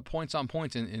they put up points on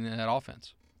points in that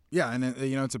offense. Yeah, and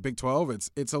it's a Big 12.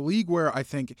 It's a league where I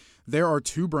think there are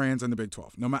 2 brands in the Big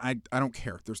 12. No matter, I don't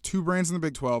care. There's 2 brands in the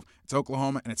Big 12. It's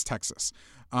Oklahoma and it's Texas,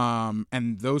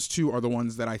 and those 2 are the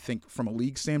ones that I think, from a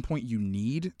league standpoint, you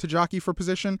need to jockey for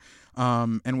position.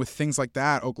 And with things like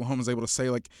that, Oklahoma's able to say,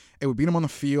 like, hey, we beat them on the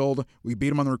field, we beat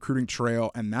them on the recruiting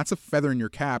trail, and that's a feather in your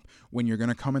cap when you're going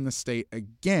to come in the state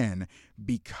again,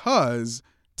 because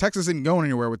Texas isn't going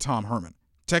anywhere with Tom Herman.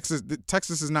 Texas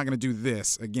is not going to do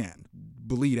this again.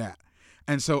 Believe that.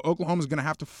 And so Oklahoma's going to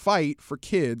have to fight for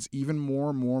kids even more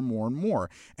and more.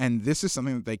 And this is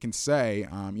something that they can say,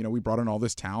 we brought in all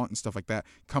this talent and stuff like that.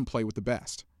 Come play with the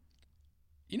best.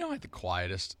 I had the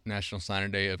quietest National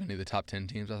Signing Day of any of the top 10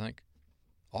 teams, I think.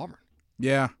 Auburn.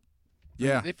 Yeah.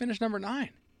 They finished number 9.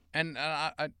 And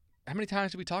how many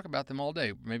times did we talk about them all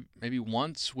day? Maybe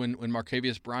once when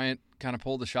Marcavius Bryant kind of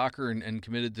pulled the shocker and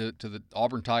committed to the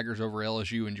Auburn Tigers over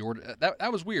LSU and Georgia.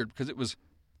 That was weird because it was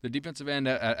the defensive end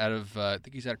out of I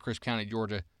think he's out of Crisp County,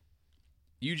 Georgia.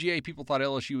 UGA people thought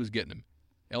LSU was getting him.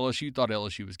 LSU thought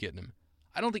LSU was getting him.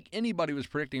 I don't think anybody was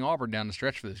predicting Auburn down the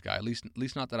stretch for this guy, at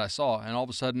least not that I saw. And all of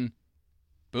a sudden,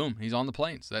 boom, he's on the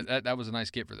Plains. That was a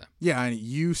nice get for them. Yeah, and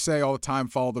you say all the time,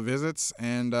 follow the visits,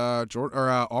 and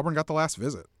Auburn got the last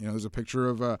visit. There's a picture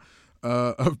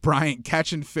of Bryant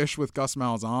catching fish with Gus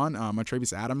Malzahn.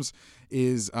 Travis Adams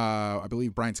is, I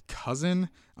believe, Bryant's cousin.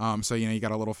 So you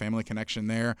got a little family connection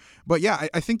there. But yeah,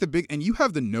 I think and you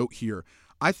have the note here.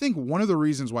 I think one of the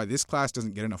reasons why this class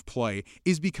doesn't get enough play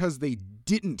is because they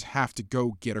didn't have to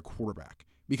go get a quarterback,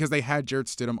 because they had Jarrett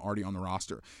Stidham already on the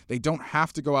roster. They don't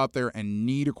have to go out there and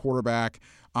need a quarterback.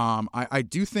 I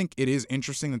do think it is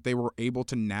interesting that they were able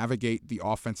to navigate the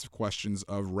offensive questions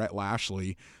of Rhett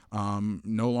Lashley.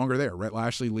 No longer there. Rhett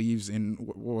Lashley leaves in,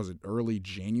 what was it, early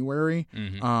January?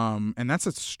 Mm-hmm. And that's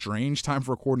a strange time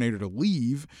for a coordinator to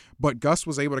leave, but Gus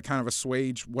was able to kind of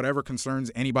assuage whatever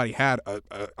concerns anybody had,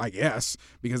 I guess,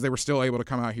 because they were still able to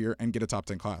come out here and get a top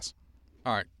 10 class.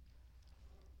 All right.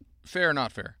 Fair or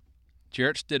not fair?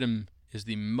 Jarrett Stidham is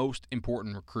the most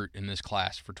important recruit in this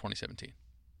class for 2017.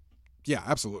 Yeah,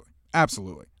 absolutely.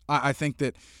 Absolutely. I think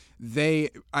that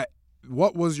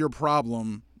what was your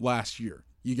problem last year?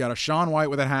 You got a Sean White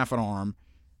with a half an arm,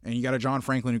 and you got a John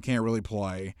Franklin who can't really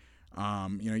play.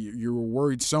 You were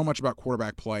worried so much about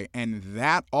quarterback play, and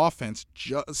that offense,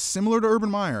 just similar to Urban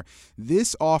Meyer,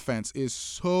 this offense is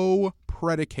so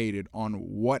predicated on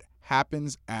what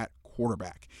happens at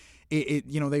quarterback.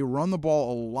 They run the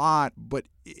ball a lot, but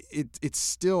it's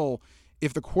still,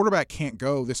 if the quarterback can't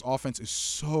go, this offense is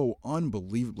so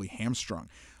unbelievably hamstrung.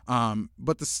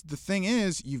 But the thing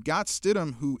is, you've got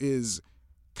Stidham, who is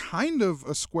kind of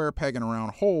a square peg in a round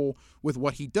hole with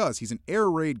what he does. He's an air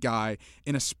raid guy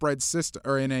in a spread system,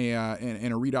 or in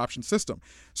a read option system.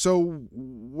 So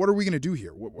what are we going to do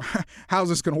here? How's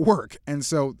this going to work? And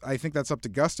so I think that's up to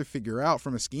Gus to figure out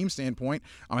from a scheme standpoint.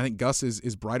 I think Gus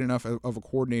is bright enough of a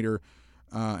coordinator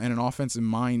and an offensive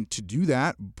mind to do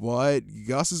that, but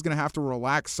Gus is going to have to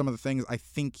relax some of the things I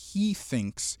think he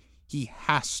thinks he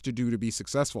has to do to be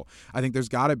successful. I think there's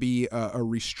got to be a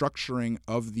restructuring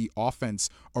of the offense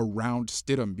around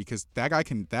Stidham, because that guy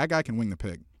can wing the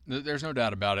pig. There's no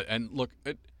doubt about it. And look,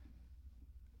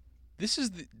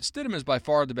 Stidham is by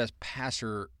far the best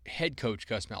passer head coach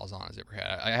Gus Malzahn has ever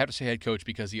had. I have to say head coach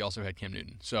because he also had Cam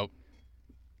Newton. So,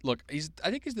 look,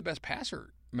 I think he's the best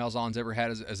passer Malzahn's ever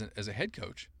had as a head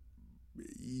coach.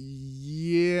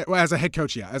 Yeah, well, as a head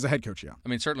coach, yeah. I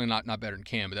mean, certainly not better than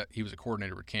Cam, but he was a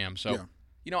coordinator with Cam. So,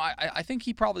 I think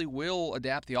he probably will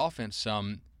adapt the offense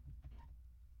some.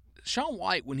 Sean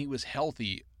White, when he was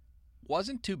healthy,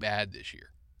 wasn't too bad this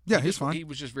year. Yeah, he's fine. He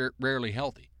was just very rarely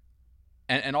healthy.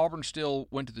 And Auburn still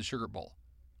went to the Sugar Bowl.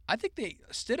 I think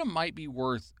Stidham might be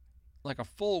worth like a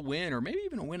full win, or maybe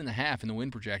even a win and a half in the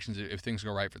win projections if things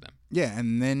go right for them. Yeah,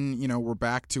 and then, we're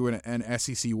back to an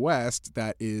SEC West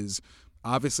that is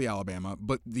obviously Alabama,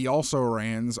 but the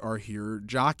also-rans are here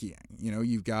jockeying.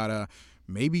 You've got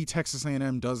maybe Texas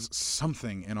A&M does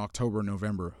something in October,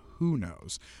 November. Who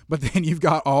knows? But then you've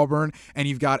got Auburn and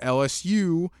you've got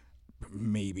LSU.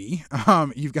 Maybe.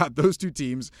 You've got those two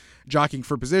teams jockeying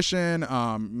for position.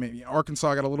 Maybe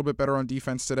Arkansas got a little bit better on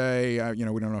defense today. We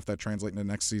don't know if that translates into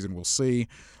next season. We'll see.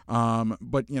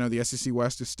 But the SEC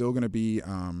West is still going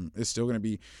to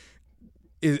be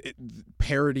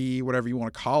parity, whatever you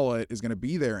want to call it, is going to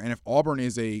be there. And if Auburn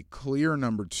is a clear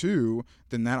number 2,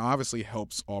 then that obviously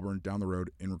helps Auburn down the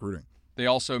road in recruiting. They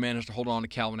also managed to hold on to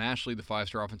Calvin Ashley, the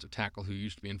 5-star offensive tackle who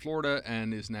used to be in Florida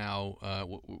and is now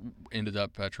ended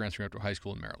up transferring up to a high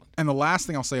school in Maryland. And the last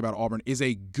thing I'll say about Auburn is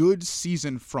a good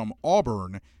season from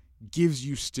Auburn gives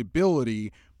you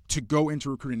stability to go into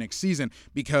recruiting next season,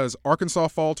 because Arkansas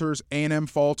falters, A&M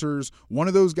falters, one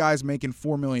of those guys making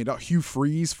 $4 million, Hugh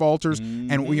Freeze falters,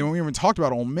 and we haven't talked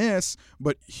about Ole Miss,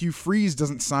 but Hugh Freeze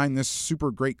doesn't sign this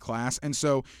super great class, and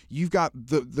so you've got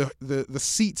the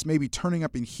seats maybe turning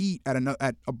up in heat at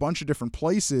a bunch of different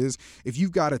places. If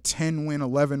you've got a 10-win,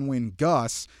 11-win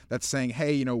Gus that's saying,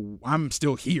 hey, I'm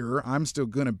still here, I'm still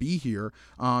gonna be here,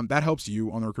 that helps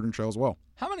you on the recruiting trail as well.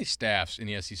 How many staffs in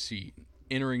the SEC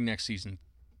entering next season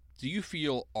do you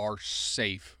feel are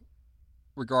safe,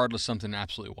 regardless of something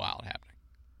absolutely wild happening?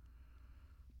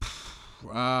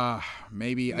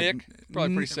 Maybe Nick,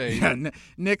 probably pretty safe. Yeah,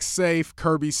 Nick's safe.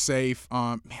 Kirby's safe.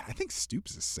 I think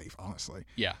Stoops is safe, honestly.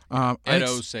 Yeah.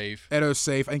 Edo's safe. Edo's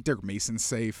safe. I think Derek Mason's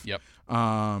safe. Yep.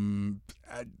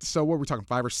 So what are we talking,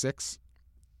 5 or 6?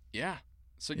 Yeah.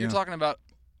 So you're talking about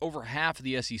over half of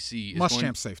the SEC is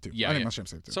Muschamp's safe too. Yeah, I think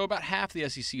Muschamp's safe too. So about half the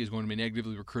SEC is going to be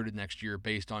negatively recruited next year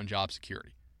based on job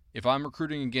security. If I'm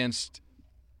recruiting against,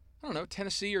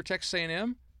 Tennessee or Texas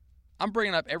A&M, I'm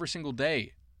bringing up every single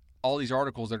day all these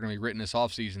articles that are going to be written this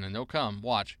offseason, and they'll come,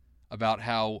 watch, about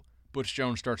how Butch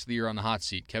Jones starts the year on the hot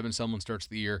seat. Kevin Sumlin starts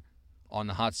the year on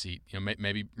the hot seat.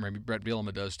 Maybe Brett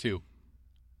Bielema does too.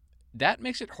 That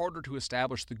makes it harder to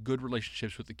establish the good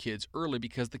relationships with the kids early,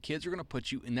 because the kids are going to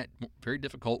put you in that very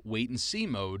difficult wait-and-see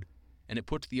mode, and it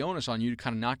puts the onus on you to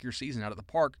kind of knock your season out of the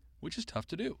park, which is tough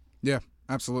to do. Yeah,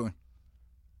 absolutely.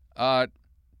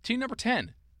 Team number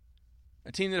 10,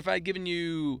 a team that if I had given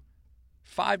you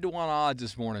 5-1 odds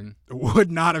this morning, would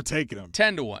not have taken them.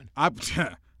 10-1. I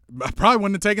probably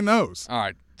wouldn't have taken those. All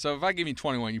right. So if I give you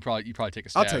 21, you probably take a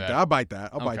stab. I'll take that. I'll bite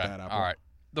that. I'll bite that apple. All right.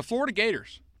 The Florida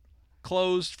Gators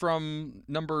closed from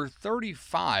number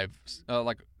 35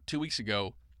 like 2 weeks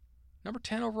ago, number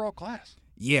 10 overall class.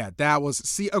 Yeah, that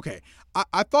was okay.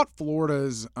 I thought Florida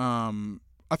was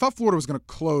going to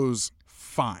close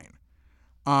fine.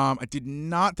 I did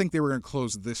not think they were going to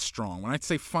close this strong. When I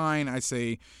say fine, I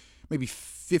say maybe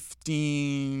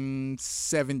 15,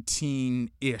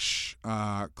 17-ish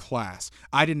class.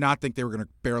 I did not think they were going to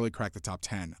barely crack the top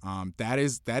 10. That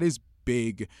is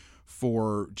big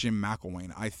for Jim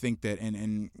McElwain. I think that,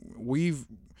 and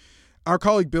our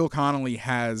colleague Bill Connolly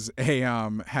has a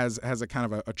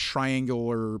kind of a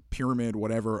triangular pyramid,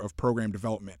 whatever, of program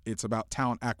development. It's about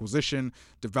talent acquisition,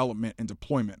 development, and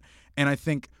deployment. And I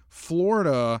think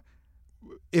Florida,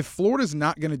 if Florida's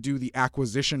not going to do the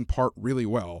acquisition part really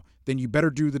well, then you better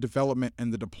do the development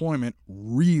and the deployment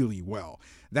really well.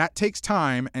 That takes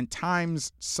time, and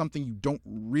time's something you don't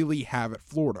really have at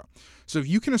Florida. So if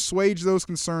you can assuage those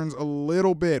concerns a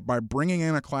little bit by bringing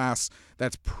in a class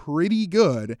that's pretty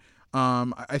good,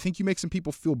 I think you make some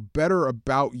people feel better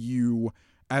about you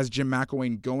as Jim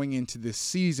McElwain going into this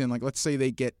season. Like, let's say they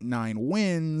get 9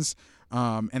 wins,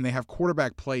 and they have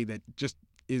quarterback play that just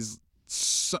is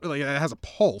it has a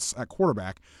pulse at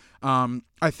quarterback.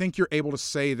 I think you're able to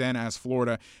say then as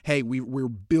Florida, hey, we're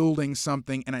building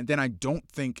something. And then I don't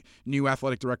think new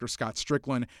athletic director Scott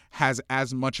Strickland has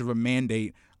as much of a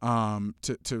mandate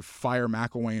to fire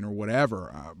McElwain or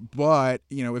whatever. But,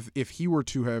 if he were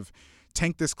to have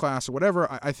tank this class or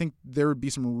whatever, I think there would be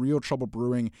some real trouble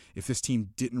brewing if this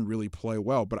team didn't really play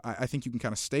well. But I think you can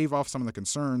kind of stave off some of the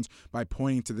concerns by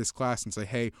pointing to this class and say,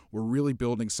 hey, we're really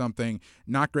building something.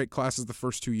 Not great classes the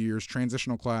first 2 years.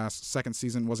 Transitional class, second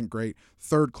season wasn't great.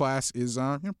 Third class is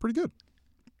pretty good.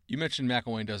 You mentioned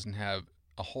McElwain doesn't have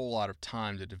a whole lot of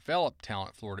time to develop talent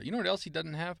at Florida. You know what else he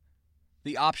doesn't have?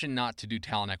 The option not to do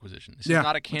talent acquisition. This is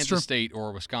not a Kansas State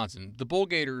or Wisconsin. The Bull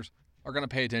Gators are going to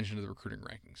pay attention to the recruiting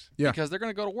rankings because they're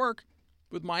going to go to work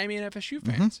with Miami and FSU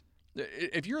fans. Mm-hmm.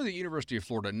 If you're the University of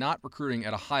Florida, not recruiting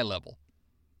at a high level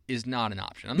is not an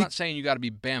option. I'm not saying you got to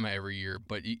be Bama every year,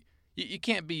 but you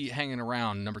can't be hanging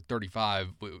around number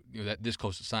 35 this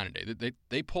close to signing day.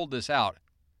 They pulled this out.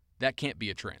 That can't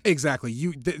be a trend. Exactly.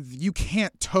 You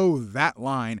can't toe that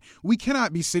line. We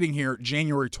cannot be sitting here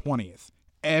January 20th.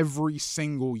 Every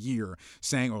single year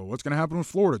saying, oh, what's going to happen with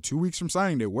Florida 2 weeks from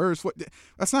signing day?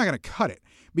 That's not going to cut it,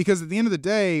 because at the end of the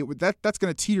day, that's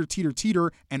going to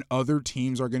teeter, and other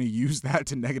teams are going to use that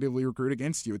to negatively recruit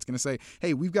against you. It's going to say,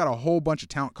 hey, we've got a whole bunch of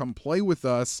talent, come play with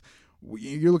us.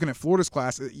 You're looking at Florida's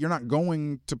class, you're not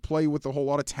going to play with a whole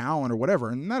lot of talent or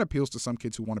whatever, and that appeals to some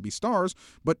kids who want to be stars,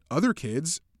 but other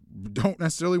kids don't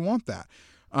necessarily want that.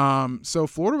 So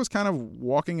Florida was kind of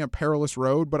walking a perilous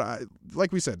road, but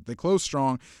like we said, they closed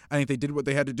strong. I think they did what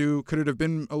they had to do. Could it have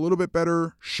been a little bit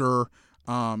better? Sure.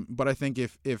 But I think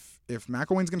if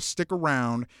McElwain's going to stick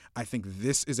around, I think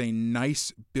this is a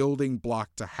nice building block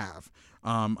to have.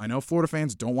 I know Florida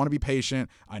fans don't want to be patient.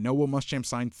 I know Will Muschamp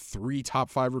signed 3 top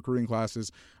 5 recruiting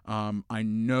classes. I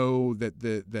know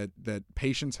that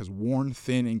patience has worn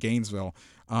thin in Gainesville.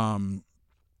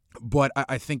 But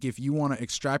I think if you want to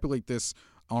extrapolate this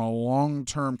on a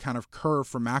long-term kind of curve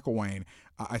for McElwain,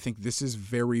 I think this is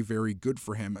very, very good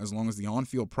for him as long as the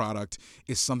on-field product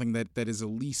is something that is at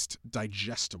least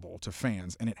digestible to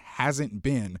fans, and it hasn't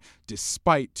been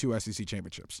despite 2 SEC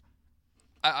championships.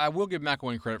 I will give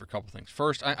McElwain credit for a couple things.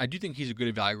 First, I do think he's a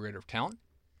good evaluator of talent.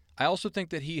 I also think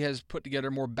that he has put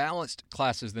together more balanced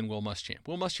classes than Will Muschamp.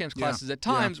 Will Muschamp's classes at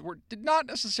times did not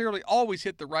necessarily always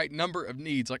hit the right number of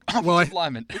needs, like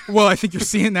linemen. Well, I think you're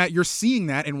seeing that. You're seeing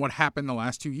that in what happened the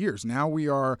last 2 years. Now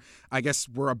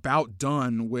we're about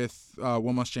done with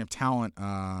Will Muschamp talent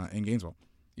in Gainesville.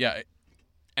 Yeah,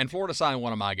 and Florida signed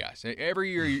one of my guys.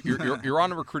 Every year you're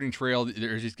on a recruiting trail.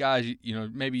 There's these guys,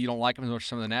 maybe you don't like them as much as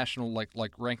some of the national like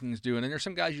rankings do, and then there's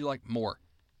some guys you like more.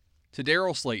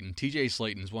 Daryl Slayton, TJ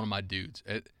Slayton is one of my dudes.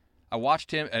 I watched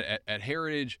him at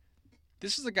Heritage.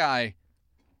 This is a guy.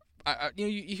 You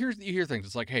hear things.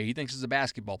 It's like, hey, he thinks he's a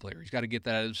basketball player. He's got to get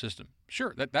that out of the system.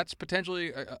 Sure, that's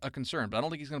potentially a concern, but I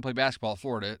don't think he's going to play basketball at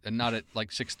Florida and not at like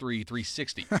 6'3",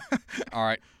 360. All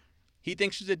right, he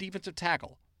thinks he's a defensive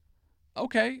tackle.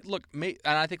 Okay, look, and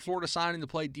I think Florida signed him to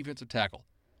play defensive tackle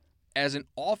as an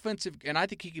offensive, and I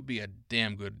think he could be a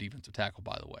damn good defensive tackle.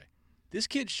 By the way. This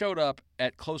kid showed up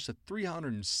at close to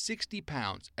 360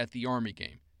 pounds at the Army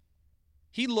game.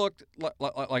 He looked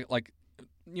like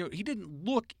he didn't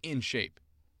look in shape,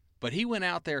 but he went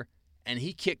out there and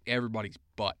he kicked everybody's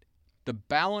butt. The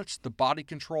balance, the body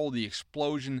control, the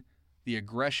explosion, the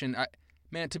aggression.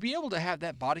 Man, to be able to have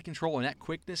that body control and that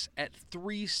quickness at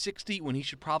 360 when he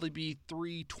should probably be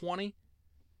 320,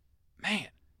 man,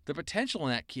 the potential in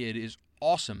that kid is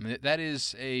awesome.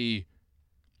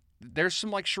 There's some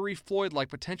like Sharif Floyd-like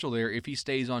potential there if he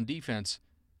stays on defense.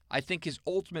 I think his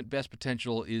ultimate best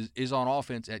potential is on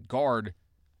offense at guard.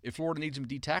 If Florida needs him to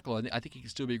D-tackle, I think he can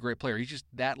still be a great player. He's just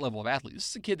that level of athlete. This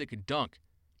is a kid that could dunk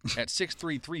at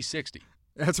 6'3", 360.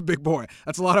 That's a big boy.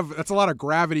 That's a lot of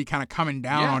gravity kind of coming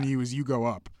down Yeah. on you as you go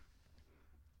up.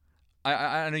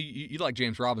 I know you like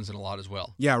James Robinson a lot as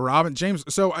well. Yeah, James.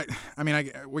 So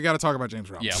we got to talk about James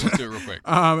Robinson. Yeah, let's do it real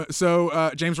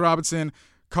quick. James Robinson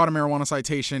caught a marijuana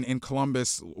citation in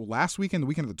Columbus last weekend, the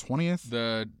weekend of the 20th.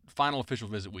 The final official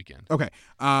visit weekend. Okay.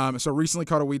 So recently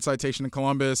caught a weed citation in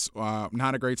Columbus.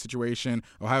 Not a great situation.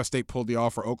 Ohio State pulled the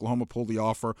offer. Oklahoma pulled the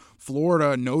offer.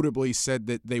 Florida notably said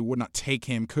that they would not take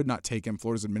him, could not take him.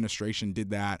 Florida's administration did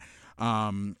that.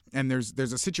 And there's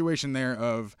a situation there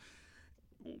of,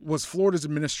 was Florida's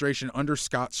administration under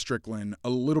Scott Strickland a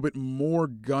little bit more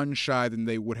gun shy than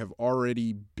they would have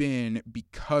already been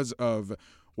because of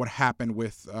what happened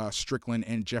with Strickland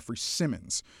and Jeffrey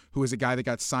Simmons, who is a guy that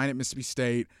got signed at Mississippi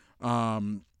State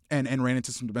and ran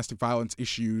into some domestic violence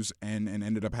issues and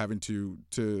ended up having to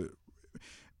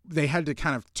they had to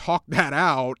kind of talk that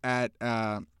out at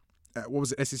what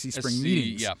was it, SEC spring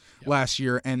meetings last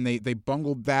year, and they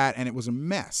bungled that, and it was a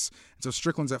mess. And so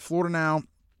Strickland's at Florida now.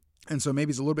 And so maybe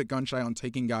he's a little bit gun shy on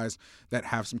taking guys that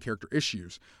have some character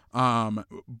issues.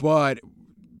 But,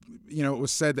 it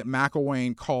was said that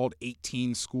McElwain called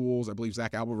 18 schools. I believe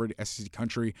Zach Albert, SEC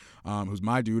Country, who's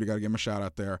my dude. I got to give him a shout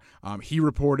out there. He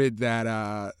reported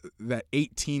that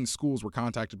 18 schools were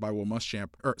contacted by by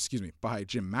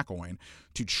Jim McElwain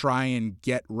to try and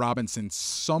get Robinson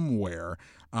somewhere.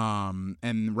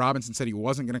 And Robinson said he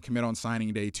wasn't going to commit on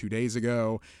signing day 2 days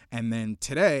ago. And then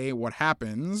today, what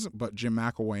happens? But Jim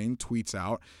McElwain tweets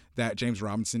out that James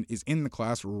Robinson is in the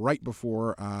class right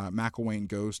before McElwain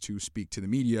goes to speak to the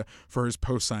media for his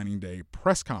post-signing day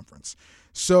press conference.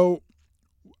 So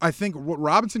I think what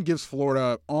Robinson gives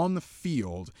Florida on the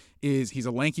field is he's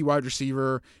a lanky wide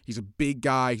receiver. He's a big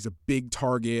guy. He's a big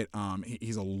target.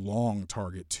 He's a long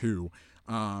target too.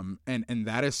 And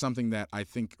that is something that I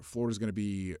think Florida's going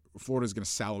to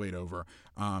salivate over.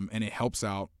 And it helps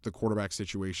out the quarterback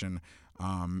situation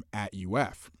at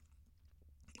UF.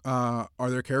 Are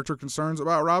there character concerns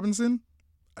about Robinson?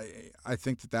 I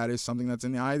think that is something that's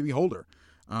in the eye of the beholder.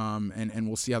 And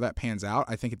we'll see how that pans out.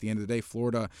 I think at the end of the day,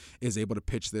 Florida is able to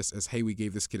pitch this as, hey, we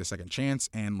gave this kid a second chance.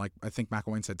 And like I think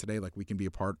McElwain said today, like we can be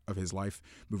a part of his life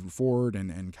moving forward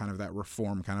and kind of that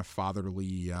reform, kind of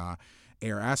fatherly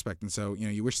air aspect. And so,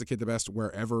 you wish the kid the best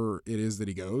wherever it is that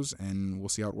he goes, and we'll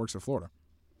see how it works at Florida.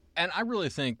 And I really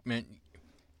think, man,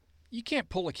 you can't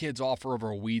pull a kid's offer over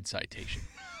a weed citation.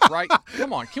 Right?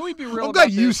 Come on. Can we be real I'm about glad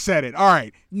this? you said it. All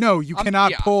right. No, you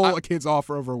cannot pull a kid's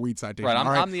offer over a weed citation. Right. All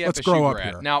right. I'm the Let's FSU grow up grad.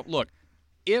 here. Now, look,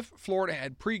 if Florida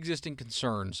had pre-existing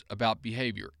concerns about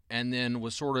behavior and then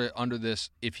was sort of under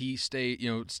this, if he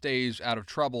stays out of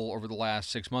trouble over the last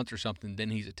 6 months or something,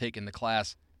 then he's taking the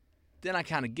class, then I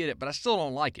kind of get it, but I still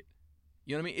don't like it.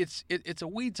 You know what I mean? It's a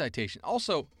weed citation.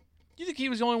 Also, do you think he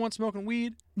was the only one smoking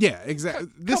weed? Yeah, exactly.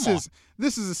 This on.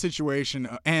 is a situation,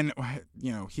 and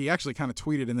he actually kind of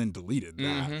tweeted and then deleted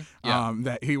that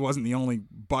that he wasn't the only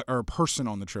person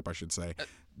on the trip, I should say,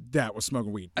 that was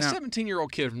smoking weed. A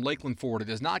 17-year-old kid from Lakeland, Florida,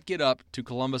 does not get up to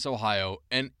Columbus, Ohio,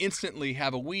 and instantly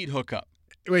have a weed hookup.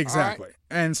 Exactly, right?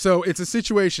 And so it's a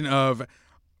situation of.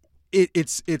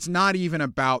 It's not even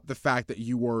about the fact that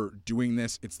you were doing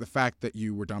this. It's the fact that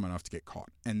you were dumb enough to get caught.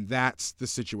 And that's the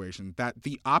situation. That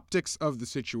the optics of the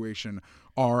situation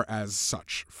are as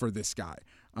such for this guy.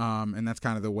 And that's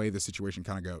kind of the way the situation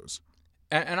kind of goes.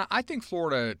 And I think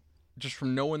Florida, just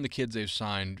from knowing the kids they've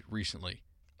signed recently,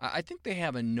 I think they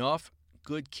have enough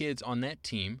good kids on that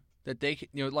team that they,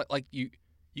 like you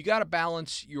got to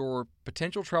balance your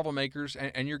potential troublemakers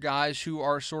and your guys who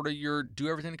are sort of your do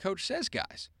everything the coach says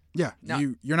guys. Yeah, now,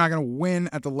 you're not going to win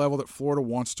at the level that Florida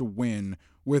wants to win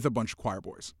with a bunch of choir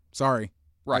boys. Sorry.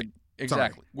 Right,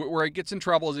 exactly. Sorry. Where it gets in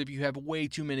trouble is if you have way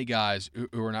too many guys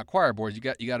who are not choir boys. You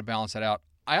got to balance that out.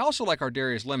 I also like our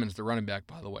Darius Lemons, the running back,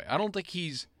 by the way. I don't think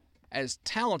he's as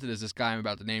talented as this guy I'm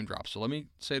about to name drop. So let me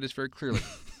say this very clearly.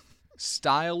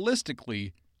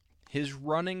 Stylistically, his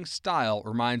running style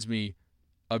reminds me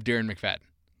of Darren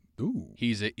McFadden. Ooh.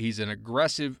 He's an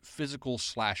aggressive, physical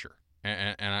slasher.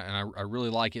 And I really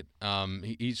like it.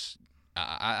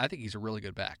 I think he's a really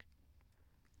good back.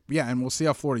 Yeah, and we'll see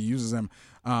how Florida uses him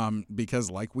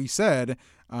because, like we said,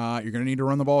 you're going to need to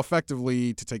run the ball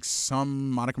effectively to take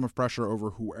some modicum of pressure over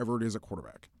whoever it is at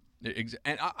quarterback.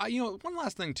 And one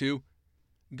last thing too,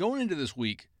 going into this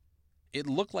week, it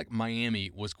looked like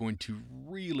Miami was going to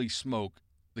really smoke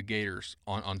the Gators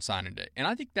on signing day, and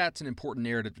I think that's an important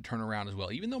narrative to turn around as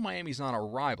well. Even though Miami's not a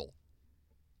rival.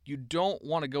 You don't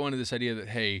want to go into this idea that,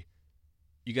 hey,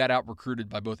 you got out-recruited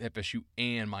by both FSU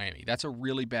and Miami. That's a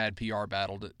really bad PR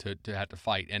battle to have to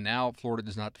fight, and now Florida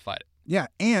does not have to fight it. Yeah,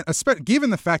 and especially given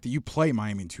the fact that you play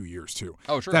Miami in 2 years too.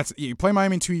 Oh, sure. You play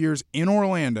Miami in 2 years in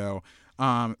Orlando.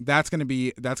 That's gonna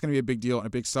be a big deal and a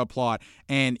big subplot.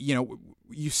 And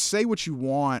you say what you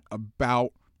want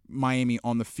about Miami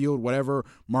on the field, whatever.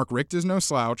 Mark Richt is no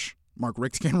slouch. Mark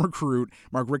Richt can recruit.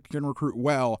 Mark Richt can recruit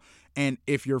well. And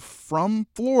if you're from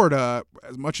Florida,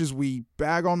 as much as we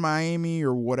bag on Miami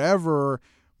or whatever,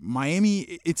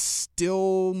 Miami, it's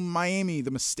still Miami.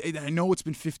 The mistake. I know it's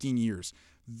been 15 years.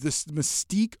 This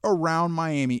mystique around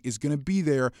Miami is going to be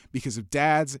there because of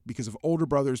dads, because of older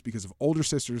brothers, because of older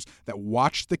sisters that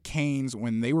watched the Canes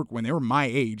when they were my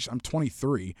age. I'm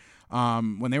 23.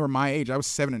 When they were my age, I was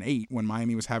 7 and 8 when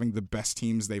Miami was having the best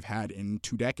teams they've had in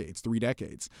 3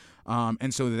 decades.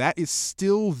 And so that is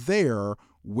still there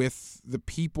with the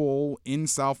people in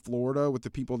South Florida, with the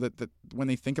people that when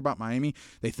they think about Miami,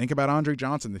 they think about Andre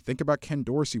Johnson, they think about Ken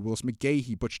Dorsey, Willis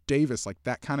McGahee, Butch Davis, like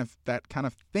that kind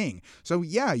of thing. So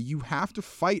yeah, you have to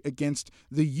fight against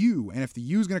the U, and if the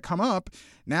U is going to come up,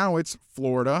 now it's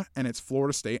Florida and it's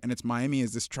Florida State and it's Miami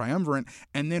as this triumvirate,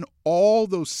 and then all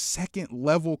those second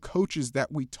level coaches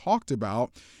that we talked about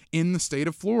in the state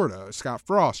of Florida, Scott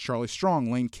Frost, Charlie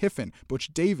Strong, Lane Kiffin,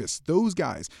 Butch Davis, those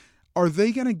guys. Are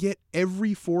they going to get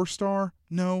every 4-star?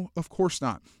 No, of course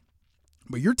not.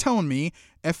 But you're telling me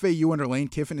FAU under Lane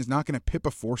Kiffin is not going to pip a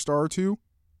 4-star or two?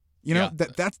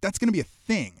 That's going to be a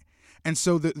thing. And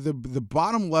so the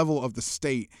bottom level of the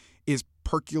state is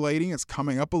percolating. It's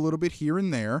coming up a little bit here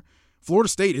and there. Florida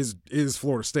State is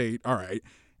Florida State. All right.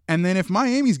 And then if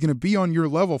Miami's going to be on your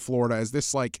level, Florida, as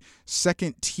this like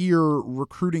second tier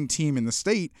recruiting team in the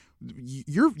state,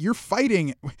 you're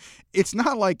fighting. It's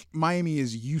not like Miami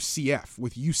is UCF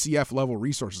with UCF level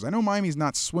resources. I know Miami's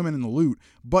not swimming in the loot,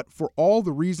 but for all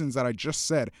the reasons that I just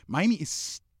said, Miami is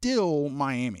still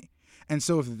Miami. And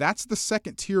so if that's the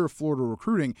second tier of Florida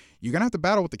recruiting, you're gonna have to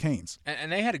battle with the Canes.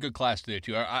 And they had a good class today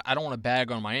too. I don't want to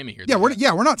bag on Miami here. Yeah,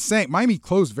 we're not saying Miami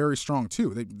closed very strong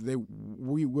too.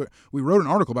 We wrote an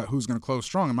article about who's gonna close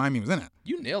strong, and Miami was in it.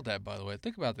 You nailed that, by the way.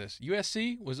 Think about this.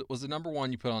 USC was the number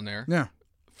one you put on there. Yeah.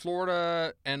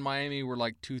 Florida and Miami were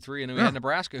like 2-3, and then we had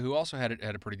Nebraska, who also had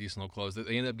a pretty decent little close. They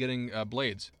ended up getting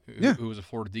Blades, who was a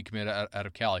Florida decommit out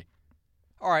of Cali.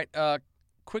 All right,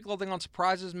 quick little thing on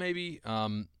surprises, maybe.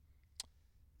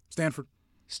 Stanford.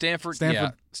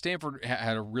 Yeah. Stanford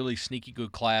had a really sneaky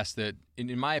good class that,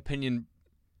 in my opinion,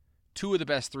 2 of the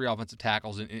best 3 offensive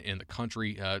tackles in the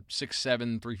country,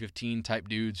 6'7", 315 type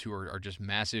dudes who are just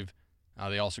massive.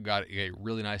 They also got a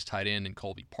really nice tight end in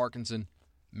Colby Parkinson.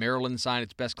 Maryland signed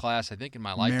its best class, I think, in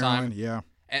my lifetime. Maryland, yeah.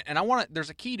 And there's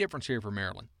a key difference here for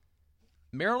Maryland.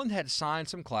 Maryland had signed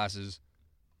some classes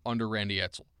under Randy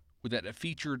Edsall that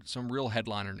featured some real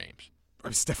headliner names.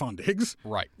 Stephon Diggs?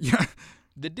 Right. Yeah.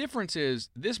 The difference is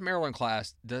this Maryland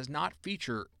class does not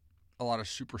feature a lot of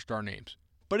superstar names,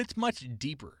 but it's much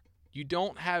deeper. You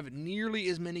don't have nearly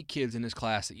as many kids in this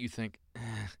class that you think,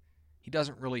 he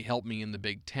doesn't really help me in the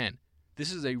Big Ten.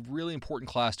 This is a really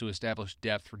important class to establish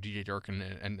depth for DJ Durkin,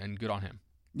 and good on him.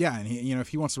 Yeah, and if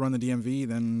he wants to run the DMV,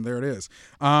 then there it is.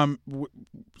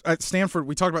 At Stanford,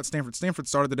 we talked about Stanford. Stanford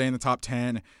started the day in the top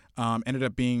 10, ended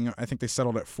up being, I think they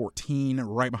settled at 14,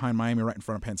 right behind Miami, right in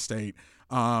front of Penn State.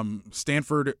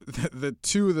 Stanford, the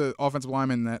 2 of the offensive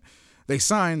linemen that they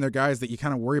signed, they're guys that you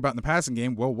kind of worry about in the passing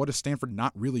game. Well, what does Stanford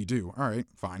not really do? All right,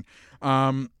 fine.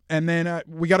 And then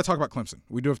we got to talk about Clemson.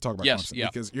 We do have to talk about Clemson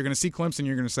because you're going to see Clemson.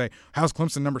 You're going to say, how's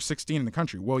Clemson number 16 in the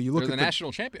country? Well, you look They're at the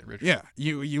national champion, Richard. Yeah,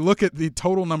 you look at the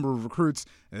total number of recruits.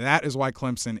 That is why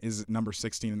Clemson is number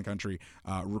 16 in the country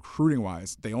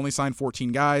recruiting-wise. They only signed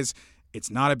 14 guys. It's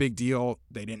not a big deal.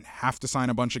 They didn't have to sign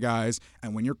a bunch of guys.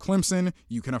 And when you're Clemson,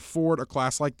 you can afford a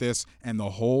class like this, and the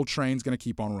whole train's going to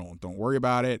keep on rolling. Don't worry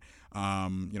about it.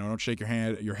 Don't shake your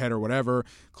head or whatever.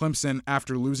 Clemson,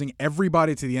 after losing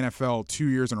everybody to the NFL 2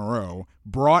 years in a row,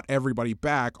 brought everybody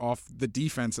back off the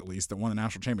defense, at least, that won the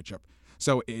national championship.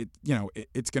 So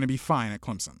it's going to be fine at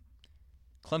Clemson.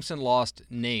 Clemson lost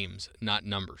names, not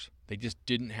numbers. They just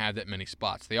didn't have that many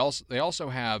spots. They also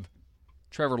have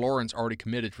Trevor Lawrence already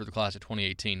committed for the class of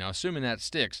 2018. Now, assuming that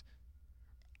sticks,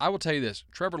 I will tell you this.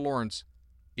 Trevor Lawrence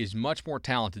is much more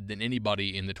talented than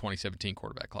anybody in the 2017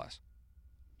 quarterback class.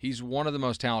 He's one of the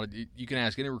most talented. You can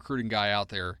ask any recruiting guy out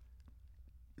there,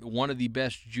 one of the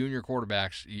best junior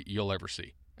quarterbacks you'll ever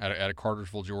see out of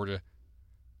Cartersville, Georgia.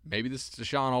 Maybe this is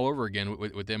Deshaun all over again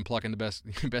with them plucking the best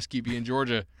QB in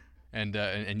Georgia and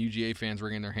UGA fans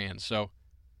wringing their hands. So,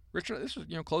 Richard, this was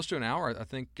close to an hour. I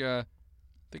think a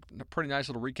pretty nice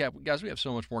little recap. Guys, we have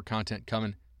so much more content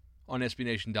coming on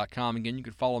SBNation.com. Again, you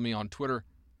can follow me on Twitter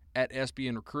at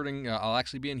SBN Recruiting. I'll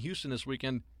actually be in Houston this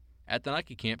weekend at the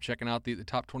Nike camp checking out the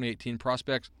top 2018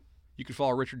 prospects. You can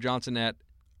follow Richard Johnson at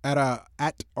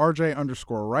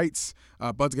RJ_Wrights.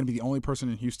 Bud's going to be the only person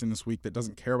in Houston this week that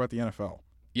doesn't care about the NFL.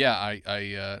 Yeah,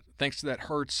 I thanks to that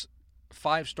Hertz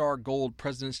 5-star gold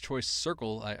President's Choice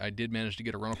Circle, I did manage to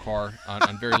get a rental car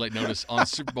on very late notice on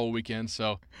Super Bowl weekend.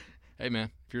 So, hey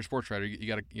man, if you're a sports writer, you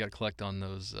gotta collect on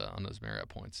those Marriott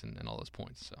points and all those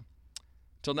points. So,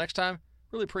 until next time,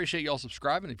 really appreciate y'all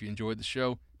subscribing. If you enjoyed the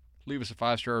show, leave us a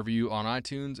 5-star review on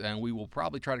iTunes, and we will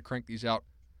probably try to crank these out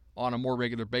on a more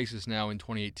regular basis now in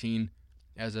 2018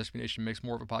 as SB Nation makes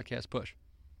more of a podcast push.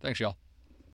 Thanks, y'all.